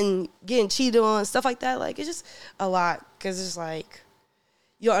 And then getting cheated on, stuff like that, like, it's just a lot. Because it's like,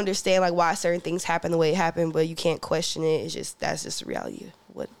 you don't understand, like, why certain things happen the way it happened, but you can't question it. It's just, that's just the reality of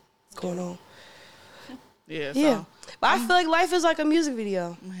what's going on. Yeah. Yeah. But I feel like life is like a music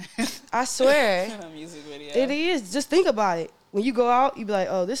video. I swear. A music video. It is. Just think about it. When you go out, you be like,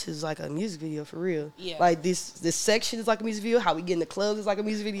 oh, this is like a music video for real. Yeah. Like, this section is like a music video. How we get in the clubs is like a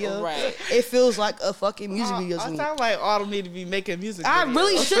music video. Right. It feels like a fucking music video to I me. sound like Autumn need to be making music I videos.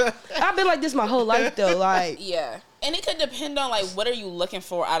 really should. I've been like this my whole life, though. Like, Yeah. And it could depend on, like, what are you looking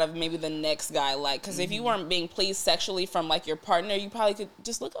for out of maybe the next guy, like, because if you weren't being pleased sexually from, like, your partner, you probably could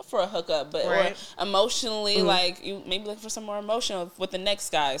just look up for a hookup, but Right. or emotionally, like, you maybe looking for some more emotional with the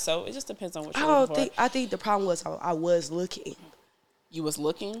next guy, so it just depends on what you're looking for. I think the problem was I was looking. You was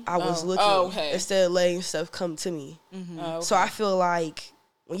looking? I was looking. Oh, okay. Instead of letting stuff come to me. Oh, okay. So I feel like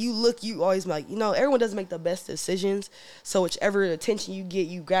when you look, you always like, everyone doesn't make the best decisions. So whichever attention you get,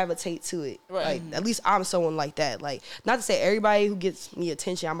 you gravitate to it. Right. Like, at least I'm someone like that. Like, not to say everybody who gets me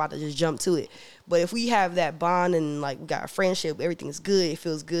attention, I'm about to just jump to it. But if we have that bond and, like, we got a friendship, everything's good, it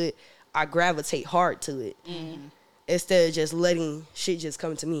feels good, I gravitate hard to it. Instead of just letting shit just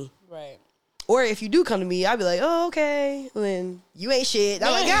come to me. Right. Or if you do come to me, I'll be like, oh, okay. And then you ain't shit.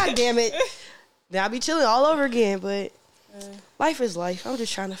 I'm like, God damn it. Then I'll be chilling all over again. But life is life. I'm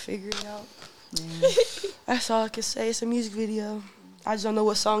just trying to figure it out. That's all I can say. It's a music video. I just don't know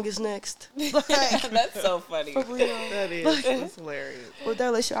what song is next. Like, That's so funny. for real. That is. That's hilarious. With that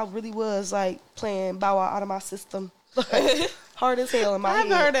relationship, I really was like playing Bow Wow Out of My System. Like, hard as hell in my I head.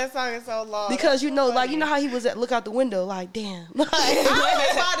 haven't heard that song in so long. Because like, you know how he was at look out the window, like, damn. Like, I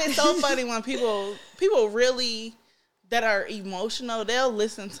always find it so funny when people really that are emotional, they'll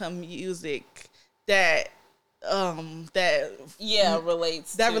listen to music that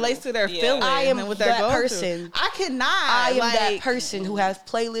relates to their feelings. I am and what they're that going person. through. I cannot. I am like, that person who has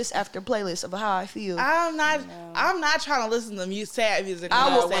playlist after playlist of how I feel. I'm not trying to listen to sad music.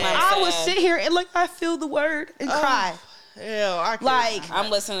 I will sad. sit here and, like, I feel the word and cry. Hell, I can't. Like, I'm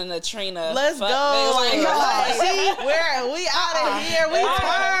listening to Trina. Let's Fuck, go. baby. Like, see, we out of here. We turn.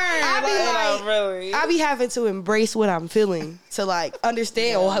 I be having to embrace what I'm feeling to, like,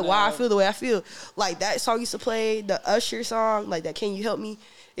 understand why I feel the way I feel. Like, that song used to play, the Usher song, like that Can You Help Me?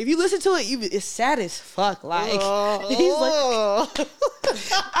 If you listen to it, it's sad as fuck. Like, he's like,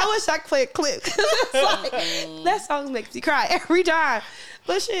 I wish I could play a clip. It's like, that song makes me cry every time.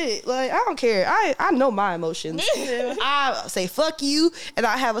 But shit, like, I don't care. I know my emotions. I say fuck you, and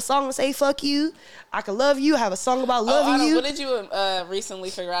I have a song to say fuck you. I can love you. I have a song about loving you. What did you recently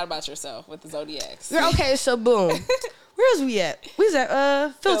figure out about yourself with the Zodiacs? Okay, so boom. Where's we at? We was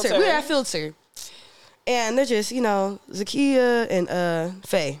at Filter. We were at Filter. And they're just, Zakia and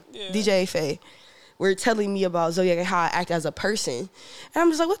Faye, DJ Faye, were telling me about Zodiac and how I act as a person. And I'm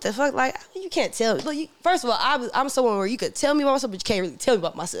just like, what the fuck? Like, you can't tell me. Look, first of all, I'm someone where you could tell me about myself, but you can't really tell me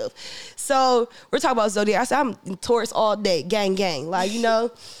about myself. So we're talking about Zodiac. I said, I'm in Taurus all day, gang. Like,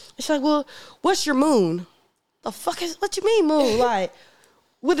 And she's like, well, what's your moon? The fuck is, what you mean moon? Like,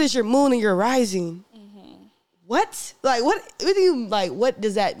 what is your moon and your rising? What? Like, what do you, like, what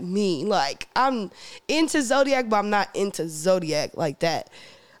does that mean? Like, I'm into Zodiac, but I'm not into Zodiac like that.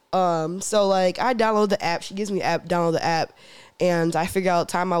 So, like, I download the app. She gives me the app, download the app, and I figure out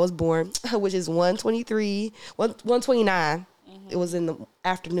the time I was born, which is 129. It was in the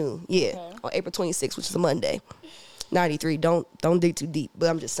afternoon. Yeah. Okay. On April 26th, which is a Monday. 93. Don't dig too deep, but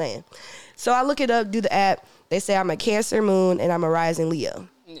I'm just saying. So I look it up, do the app, They say I'm a Cancer moon and I'm a rising Leo.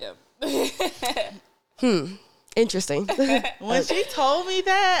 Yep. Interesting. When she told me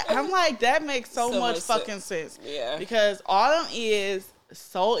that, I'm like, that makes so much much fucking sense. Yeah. Because Autumn is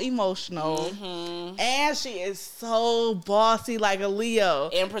so emotional, and she is so bossy like a Leo.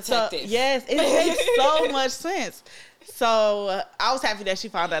 And protective. So, yes, it makes so much sense. So I was happy that she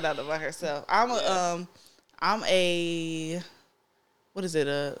found that out about herself. I'm a what is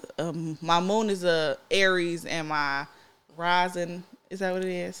it? My moon is a Aries, and my rising, is that what it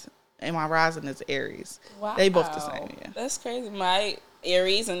is? And my rising is Aries. Wow. They both the same. Yeah. That's crazy. My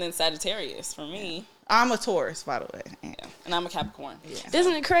Aries and then Sagittarius for me. I'm a Taurus, by the way. Yeah. And I'm a Capricorn. Yeah.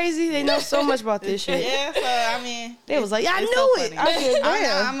 Isn't it crazy? They know so much about this shit. Yeah, so I mean, They was like, I it's knew so it. funny. I said,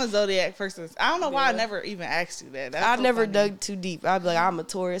 damn. I'm a zodiac person. I don't know why I Yeah. never even asked you that. That's I so never funny. dug too deep. I'd be like, I'm a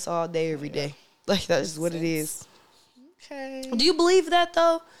Taurus all day, every day. Like, that's just what it is. Okay. Do you believe that,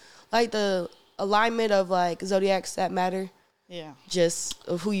 though? Like, the alignment of, like, zodiacs that matter? Yeah. Just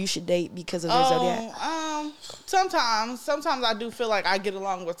of who you should date because of their zodiac? Sometimes I do feel like I get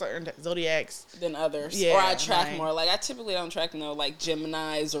along with certain zodiacs. Than others. Yeah, or I track like- more. Like, I typically don't track like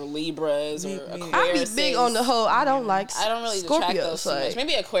Geminis or Libras or Me- Aquarius. I be big on the whole, I don't like I don't really track Scorpios. those too much. Like,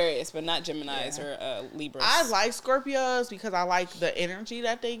 Maybe Aquarius, but not Geminis or Libras. I like Scorpios because I like the energy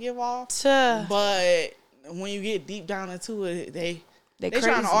that they give off. tuh, But when you get deep down into it, they trying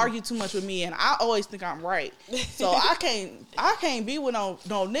crazy. to argue too much with me, and I always think I'm right. So I can't be with no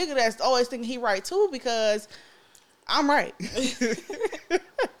nigga that's always thinking he right too, because I'm right.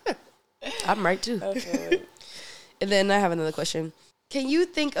 I'm right, too. Okay. And then I have another question. Can you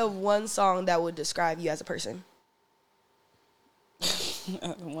think of one song that would describe you as a person?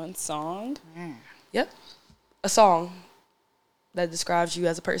 One song. Yep. A song that describes you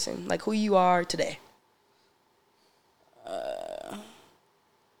as a person, like who you are today.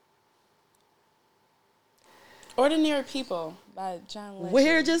 Ordinary People by John Legend.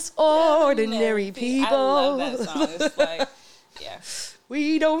 We're just ordinary people. I love that song. It's like, yeah.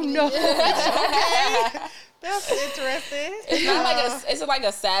 We don't know. That's interesting. It's not like it's like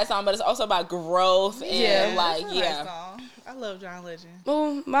a sad song, but it's also about growth and Yeah. like, That's a nice song. I love John Legend.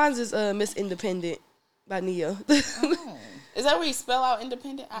 Well, mine's is Miss Independent by Neo. Is that where you spell out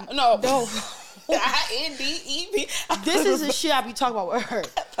independent? No. INDEP. This is the shit I be talking about with her.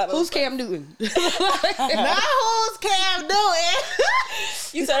 Who's Cam Newton? Not who's Cam Newton.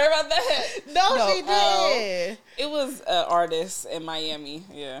 You told her about that? No, she Oh. did. It was an artist in Miami.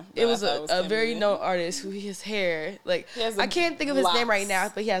 Yeah. It was I thought a Cam very Newton. known artist who his hair, like, He has I can't think of his name right now,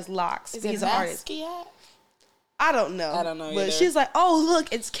 locks. but he has locks. Is But it he's an artist. Basquiat? I don't know. I don't know But either. she's like, oh,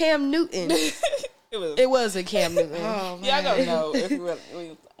 look, it's Cam Newton. It was. It wasn't Cam Newton. Oh, Yeah, I man. don't know if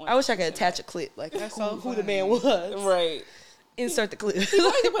we I wish I could attach a clip, like That's who, so who the funny. man was. Right. Insert the clip.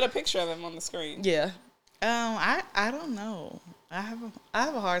 You can put a picture of him on the screen. Yeah. I don't know. I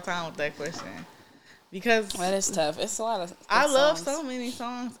have a hard time with that question because That is tough. It's a lot of. I good love songs. so many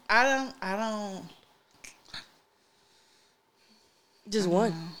songs. I don't. Just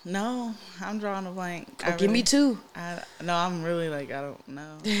one. No, I'm drawing a blank. Oh, give me two. No, I'm really like, I don't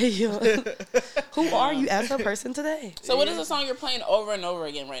know. Who are you as a person today? So, what is the song you're playing over and over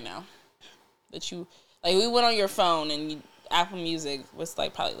again right now? That you like? We went on your phone and you, Apple Music was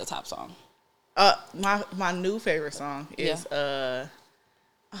like probably the top song. My new favorite song is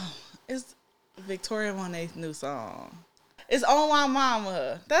it's Victoria Monet's new song. It's On My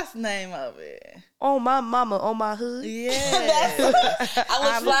Mama. That's the name of it. On my mama, on my hood. Yeah. I look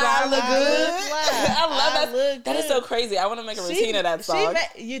fly, I look good. I love that. look That is good. so crazy. I want to make a routine of that song.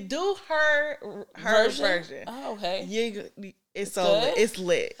 You do her version. Oh, okay. It's so good? lit. It's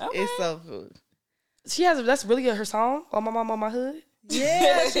lit. Okay. It's so good. That's really her song. On my mama, on my hood.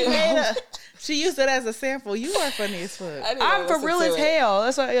 Yeah, she used it as a sample. You are funny as fuck. I'm for real as hell.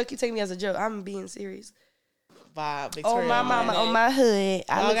 That's why you keep taking me as a joke. I'm being serious. Vibe, Victoria On my mama, Monet. on my hood.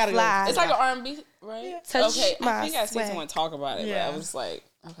 I look gotta go. fly. It's like an R&B, right? Touch okay, I my think I seen swag. someone talk about it, Yeah. but I was like,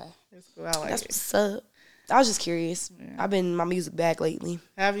 okay. It's cool. I like That's it. what's up. I was just curious. I've been in my music bag lately,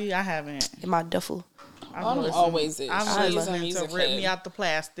 Have you? I haven't. in my duffel. Autumn always is. I'm She's a listening to music Rip head. Me Out the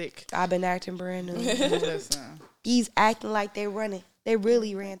Plastic. I've been acting brand new. Listen. These acting like they running. They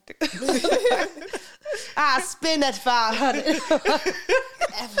really ran through. I spend that 500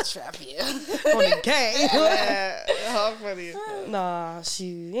 Ever trap you. on the game. Yeah, how funny is that? Nah,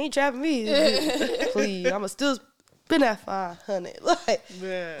 you ain't trapping me. Please, I'ma still spend that 500. Like,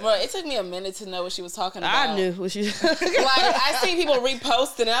 Yeah. Well, it took me a minute to know what she was talking about. I knew what you. Like, I seen people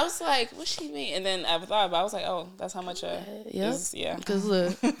reposting, and I was like, what she mean? And then I thought about it, I was like, oh, that's how much Yep. is, yeah. Because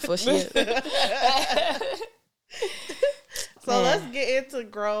look, for shit. So Man. let's get into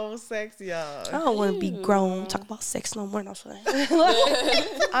grown sex, y'all. I don't want to be grown. Talk about sex no more. No, I'm playing.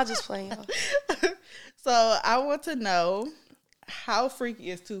 I'll just play, y'all. So I want to know, how freaky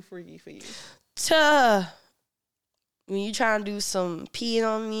is too freaky for you? When you trying to do some peeing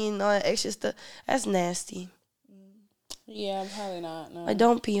on me and all that extra stuff, that's nasty. Yeah, probably not. No. Like,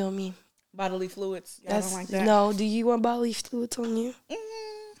 don't pee on me. Bodily fluids. Y'all That's don't like that? no. Do you want bodily fluids on you?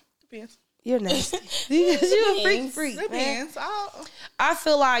 Depends. You're nasty. You're a freak, man. Depends. I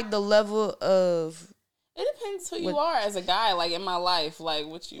feel like the level of It depends who you are as a guy. Like in my life, like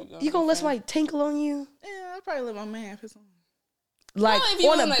what you gonna let somebody tinkle on you, Yeah, I'll probably let my man piss on me. like if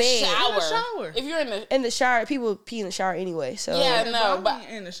you're on a in the bed. shower. In the shower. If you're in the In the shower, people pee in the shower anyway. So Yeah, If no, I'm but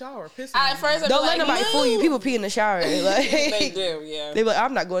in the shower, pissing at on me. first I'd don't be let like, nobody fool you. "Move." People pee in the shower. Like They do, yeah. They be like,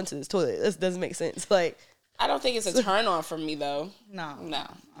 I'm not going to this toilet. This doesn't make sense. Like, I don't think it's a turn on for me though. No. No.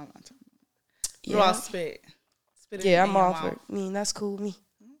 I'm not talking. yeah, What about spit? Spit yeah, in I'm your all mouth. for it. I mean, that's cool with me.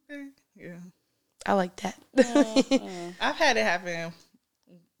 Okay. Yeah. I like that. I've had it happen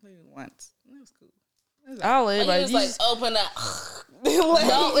maybe once. It was cool. It was I don't let But anybody. you just You like just- open up.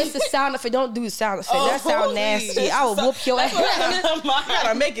 no, it's the sound effect. Don't do the sound effect. That sound nasty. please. I will whoop your ass.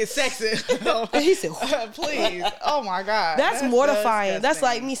 gotta make it sexy. He said, Please. Oh my God. "That's mortifying." That's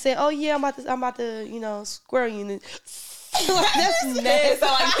like disgusting. me saying, "Oh yeah, I'm about to, square you." And then, that's nasty. So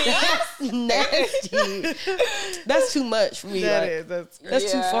like Nasty. That's too much for me. That like, is.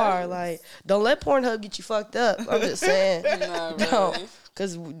 That's too Yeah. far. Like, don't let Pornhub get you fucked up. I'm just saying. No, No, really.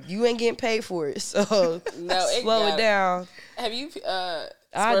 because you ain't getting paid for it. So No, it slow got- it down. Have you squirt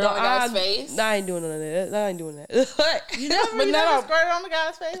I on don't. a guy's face? I ain't doing none of that. I ain't doing that. You never, But you no, never squirted on the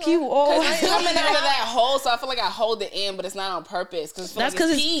guy's face? you all. It's coming out of that hole, so I feel like I hold it in, but it's not on purpose. Cause That's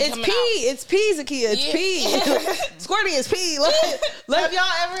because it's pee. coming out. It's pee, Zakia. It's Yeah. pee. Squirting is pee. Have y'all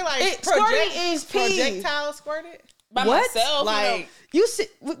ever like squirting is pee. projectile squirted? By What? myself, Like You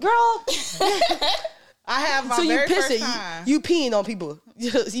sit, girl. I have my So you very first pissing. time. You peeing on people.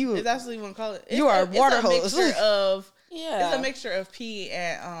 You. Is that's what you want to call it? You are a water it's a hose. mixture of yeah. It's a mixture of pee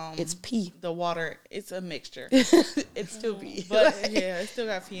and It's pee. the water. It's a mixture, It's still pee. but yeah, it still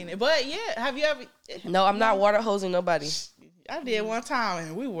got pee in it. But yeah, have you ever? No, I'm not water hosing nobody. I did one time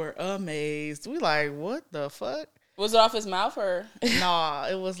and we were amazed. We like, what the fuck? Was it off his mouth or? Nah,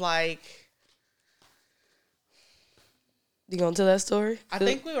 it was like You gonna tell that story? I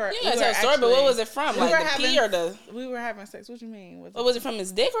think we were. Yeah, we tell were a story. But what actually- was it from? we Like were the having- pee or the? We were having sex. What you mean? What was it from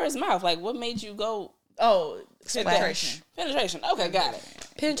his dick or his mouth? Like what made you go Oh, Splash. penetration. penetration? Okay, got it.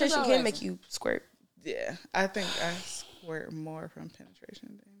 Penetration That's can all make you squirt. Yeah, I think I squirt more from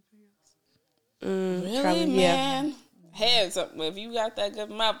penetration than anything else. Really, Probably, yeah. man? Heads up. If you got that good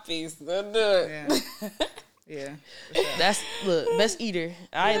mouthpiece, then do it. Yeah, yeah. for sure. That's look best eater.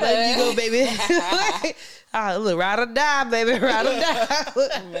 I ain't letting you go, baby. Look, ride or die, baby, ride or die.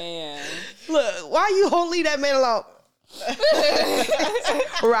 Look, Man. look, why you won't leave that man alone?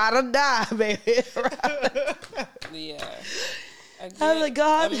 Ride or die, baby. Yeah. I'm like,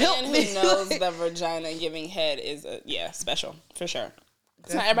 God, a help man me. who knows the vagina giving head is special for sure.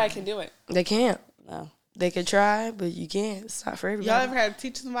 'Cause not everybody can do it. They can't. No. They could try, but you can't. It's not for everybody. Y'all ever had to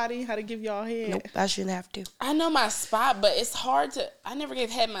teach somebody how to give y'all head? Nope, I shouldn't have to. I know my spot, but it's hard to. I never gave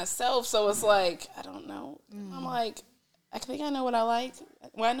head myself, so it's like I don't know. I'm like, I think I know what I like.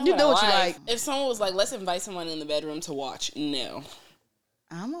 Well, I know You what know I what you like. If someone was like, let's invite someone in the bedroom to watch, no.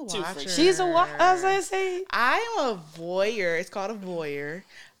 I'm a Too watcher. freaky. She's a what? I was gonna say. I'm a voyeur. It's called a voyeur.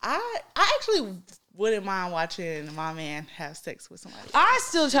 I actually wouldn't mind watching my man have sex with somebody. I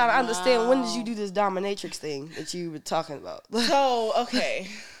still try to understand when did you do this dominatrix thing that you were talking about. So okay,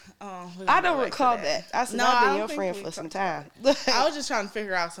 we're gonna I go don't back to recall that. I said No, I've I been don't your think friend we for some talked time. I was just trying to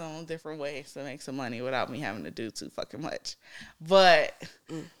figure out some different ways to make some money without me having to do too fucking much. But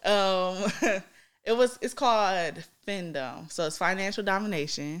it's called Findom. So it's financial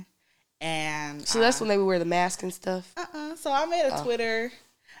domination. And So that's when they would wear the mask and stuff. So I made a Twitter.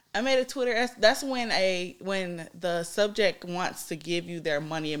 That's when the subject wants to give you their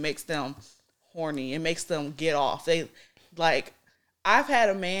money, it makes them horny. It makes them get off. They like I've had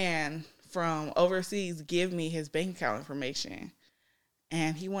a man from overseas give me his bank account information,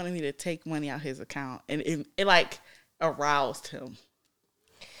 and he wanted me to take money out his account, and it like aroused him.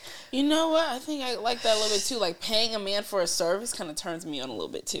 You know what? I think I like that a little bit too. Like paying a man for a service kind of turns me on a little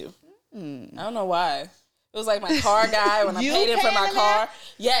bit too. I don't know why. It was like my car guy when I You paid him for my paying a car. man?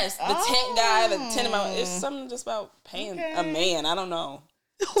 Yes, the tent guy, the tent amount. It's something just about paying a man. I don't know.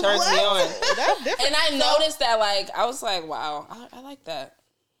 Turns me on. That's different. And I noticed that, like, I was like, wow, I like that.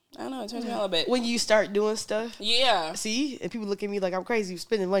 I don't know. It turns me on a little bit. When you start doing stuff, Yeah. see, and people look at me like I'm crazy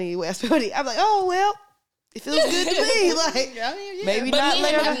spending money. I spend money. I'm like, oh well, It feels good to me. Like, I mean, yeah. maybe But not me and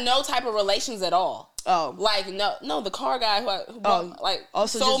him later. have no type of relations at all. Oh. Like, no, the car guy who bought, like,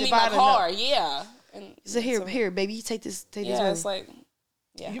 also sold just me my invited car. Yeah. And So here, baby, you take this yeah, money. it's like,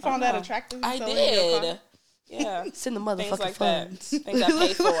 yeah. You found that attractive? I So in your car? did. Yeah. Send the Things motherfucking like that. funds. Things I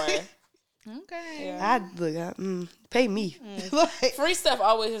paid for. Okay. Yeah. Pay me. Mm. Like, Free stuff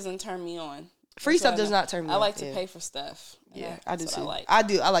always doesn't turn me on. free That's stuff what does know. not turn me I on. like to Yeah. pay for stuff. Yeah, I do That's too. what I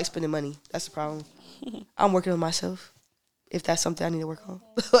do. I like spending money. That's the problem. I'm working on myself. If that's something I need to work on.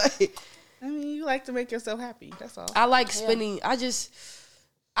 Like, I mean, you like to make yourself happy. That's all. I like spending.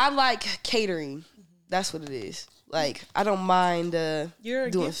 I like catering. That's what it is. Like, I don't mind You're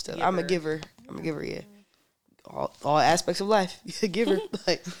a doing gift stuff. giver. I'm a giver. Yeah. All aspects of life. You're a giver.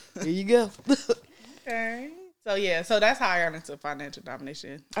 Like, here you go. Okay. So yeah, so that's how I got into financial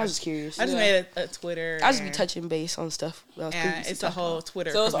domination. I was just curious. I just made a Twitter. I just be and- touching base on stuff. that I was And previously it's a talking whole about.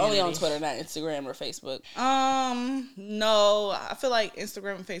 Twitter. So it's only on community. Twitter, not Instagram or Facebook. No, I feel like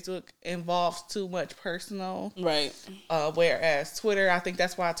Instagram and Facebook involves too much personal. Right. Whereas Twitter, I think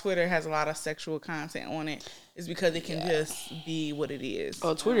that's why Twitter has a lot of sexual content on it, is because it can just be what it is.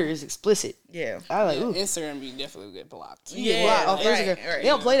 Oh, Twitter is explicit. Yeah. I like. Yeah, Ooh. Instagram, you definitely get blocked. Yeah. Wow, on right, Instagram. right. They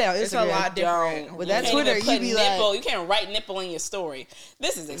don't play that on Instagram. It's a lot different. Don't. With You that can't Twitter, even put you be nipple. like- You can't write nipple in your story.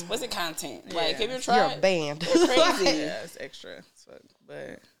 This is explicit content. Like, have you ever You're tried? a band. Crazy. Yeah, it's extra as fuck.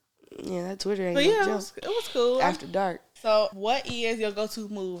 But Yeah, that Twitter ain't But no yeah, joke. it was cool. After dark. So, what is your go-to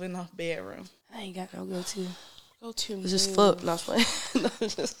move in the bedroom? I ain't got no go-to. Go to It's just fuck. Not playing. No,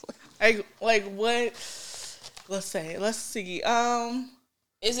 it's just Like what? Let's see.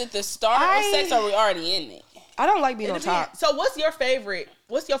 Is it the start of sex or are we already in it? I don't like being on top. So, what's your favorite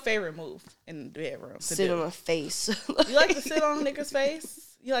move in the bedroom? to Sit do? on a face. You like to sit on a nigga's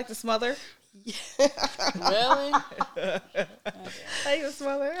face? You like to smother? Really? Like to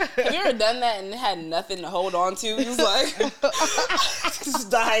smother? Have you ever done that and had nothing to hold on to? Just like,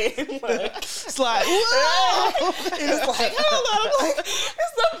 just dying. Like, Slide. it's like, hold on. I'm like,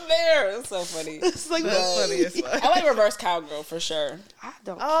 it's up there. It's so funny. It's like That's funny as fuck. I like reverse cowgirl for sure. I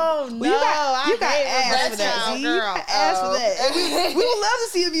don't. Oh no! Well, you got I hate ass for that. reverse See, you cowgirl. got ass for that. And we would love to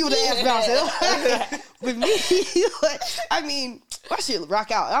see you with the ass bouncing. With me, like, I mean, my shit rock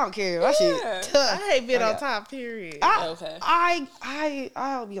out. I don't care. My shit Yeah. tough. I hate being on Okay. top. Period. Okay.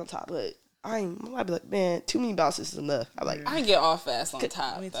 I'll be on top, but I might be like, man, too many bounces is enough. I like. I can get off fast on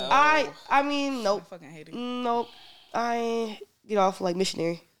top, Me too. though. I mean, I nope, fucking hate it. nope. I get off like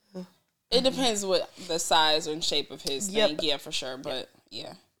missionary. It depends what the size and shape of his Yep. thing. Yeah, for sure. But,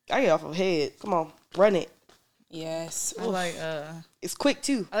 yeah. I get off of head. Come on, run it. Yes. I like It's quick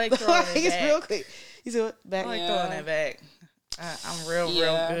too. I like throwing it it's back. real quick. You see what? Back. I like Yeah. throwing it back. I'm real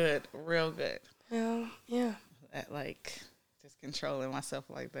Yeah. good Yeah. at like just controlling myself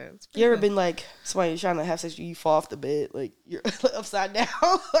like that. It's You ever pretty been like somebody trying to have sex with you, you fall off the bed, like you're upside down?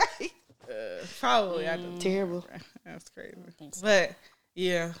 Like, good. Probably I do. terrible. That's crazy. think so. But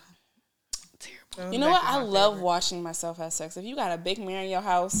yeah, Terrible. You know what? I love watching myself have sex. If you got a big mirror in your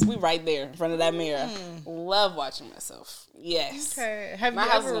house, we right there in front of that mirror. Love watching myself. Yes. Okay. Have My you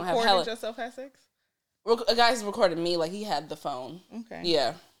house ever is gonna have recorded hella- yourself have sex? A guy's recorded me like he had the phone. Okay.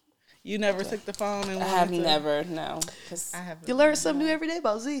 Yeah. You never took the phone and I have wanted to- never, no. 'Cause I have. You learn something new every day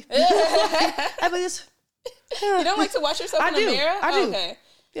about Z. I mean, it's, you don't like to watch yourself in I the do. mirror? I do. Okay.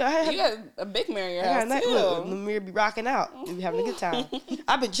 yeah, I You have. got a big mirror in your I got a house, night too. look. The mirror be rocking out. We be having a good time.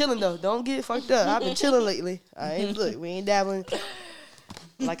 I've been chilling though. Don't get fucked up. I've been chilling lately. I ain't look. We ain't dabbling.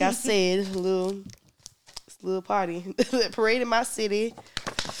 Like I said, a little party, parade in my city.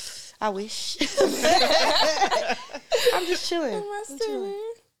 I wish. I'm just chilling. My silly.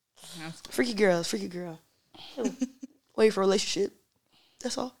 Freaky girl. Wait for a relationship.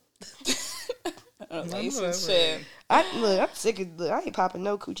 That's all. Relationship. I'm sick of. Look, I ain't popping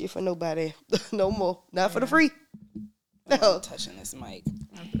no coochie for nobody no more. Not for the free. No. I'm touching this mic.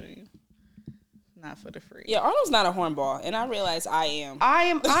 I feel you. Not for the free. Yeah, Arnold's not a hornball, and I realize I am. I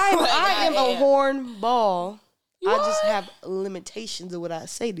am I a am. horn ball. I just are? have limitations of what I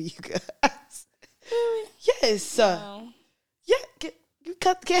say to you guys. Yes. No. Yeah. You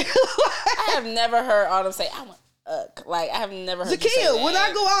cut the camera. I have never heard Autumn say, I want like, I have never heard you say Zakia, that. when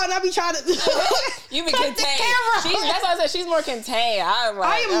I go out and I be trying to You be cut the contained. camera. That's why I said she's more contained. I'm like,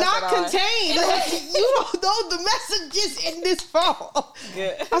 I am that's not what I- contained. Like, you don't know the messages in this phone.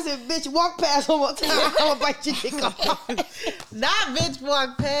 Good. I said, bitch, walk past one more time. I'm gonna bite your dick off. Not bitch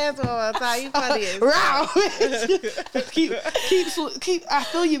walk past all the time. You funny as Round, bitch. keep. I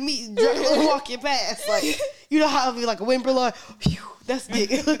feel your meat walking past. Like, you know how it be like a wind blowing. Phew, that's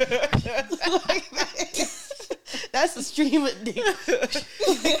dick. Like that. That's a stream of dick.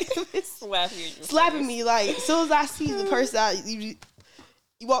 Slapping me like as soon as I see the person, you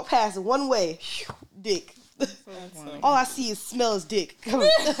walk past one way, dick. All I see is smells dick.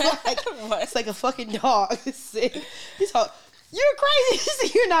 It's like a fucking dog. He's all, you're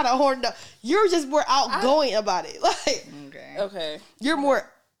crazy. You're not a horn dog. You're just more outgoing about it. Like, okay, you're more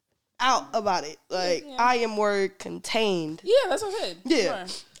out about it. Like, I am more contained. Yeah, that's what I said. Yeah,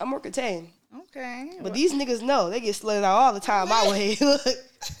 sure. I'm more contained. Okay. But these niggas know. They get slutted out all the time my way. Look,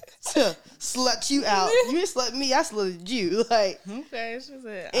 slut you out. You didn't slut me, I slutted you. Like, okay, she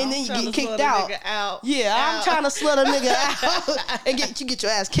said, and then you get kicked out. Yeah, I'm trying to slut a nigga out and get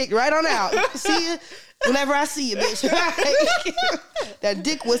your ass kicked right on out. See you whenever I see you, bitch. That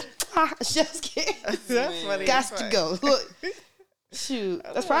dick was just kidding. That's funny. Got to go. Look. Shoot.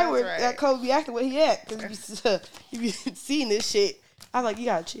 That's probably where that Kobe be acting where he at. Because you be seeing this shit. I was like, you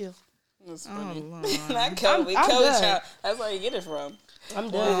gotta chill. That's funny. Not Kobe. I'm Kobe done. child. That's where you get it from. I'm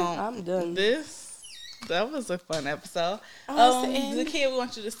done. I'm done. That was a fun episode. Zakia, we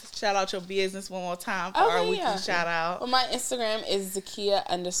want you to shout out your business one more time for our weekly shout out. Well, my Instagram is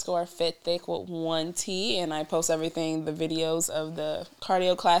Zakia_FitThick with 1 T, and I post everything, the videos of the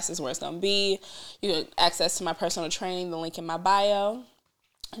cardio classes, where it's gonna be. You can access to my personal training, the link in my bio,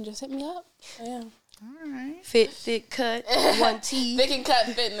 and just hit me up. Yeah. All right. Fit, thick, cut, 1 T. Thick and Cut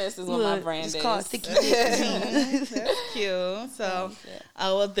Fitness is what my brand is. It's called Thicky Thick. That's cute. So,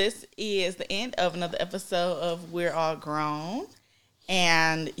 well, this is the end of another episode of We're All Grown.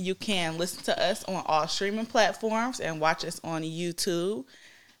 And you can listen to us on all streaming platforms and watch us on YouTube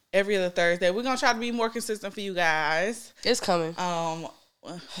every other Thursday. We're going to try to be more consistent for you guys. It's coming.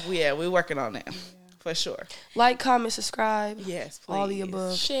 Yeah, we're working on that. For sure. Like, comment, subscribe. Yes, please. All the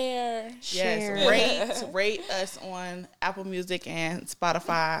above. Share. Yes, rate us on Apple Music and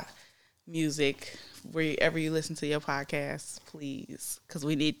Spotify Music, wherever you listen to your podcasts, please, because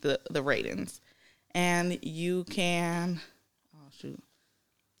we need the ratings. And you can, you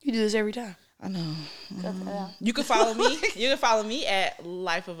do this every time. I know. You can follow me. You can follow me at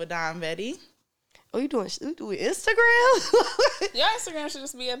Life of a Dime Betty. Oh, you doing Instagram? Your Instagram should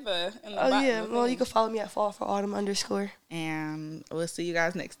just be in the bottom. Yeah. Well, you can follow me at Fall for Autumn _. And we'll see you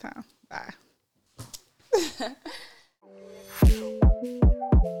guys next time. Bye.